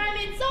 and I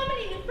made so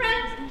many new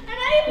friends, and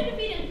I even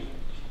defeated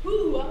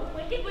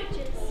wicked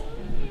witches.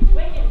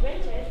 Wicked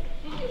witches?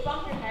 Did you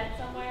bump your head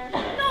somewhere? No,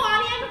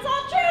 Auntie Em, it's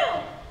all true.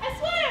 I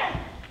swear.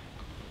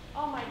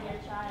 Oh, my dear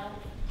child.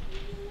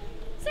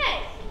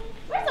 Say,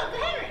 where's Uncle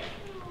Henry?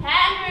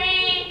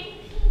 Henry!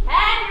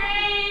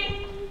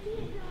 Henry!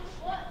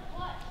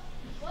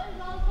 What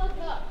is all this fuss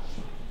up?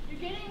 You're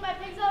getting my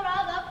pigs all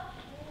riled up,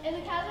 and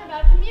the cows are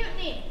about to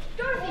mutiny.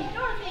 Dorothy!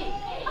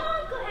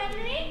 Oh, Uncle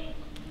Henry!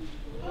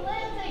 For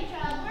land's sake,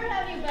 child, where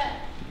have you been?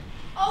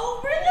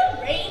 Over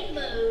the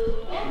rainbow.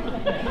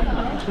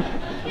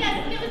 Yes,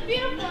 it was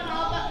beautiful and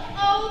all, but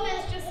oh,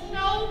 there's just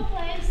no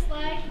place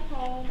like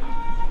home.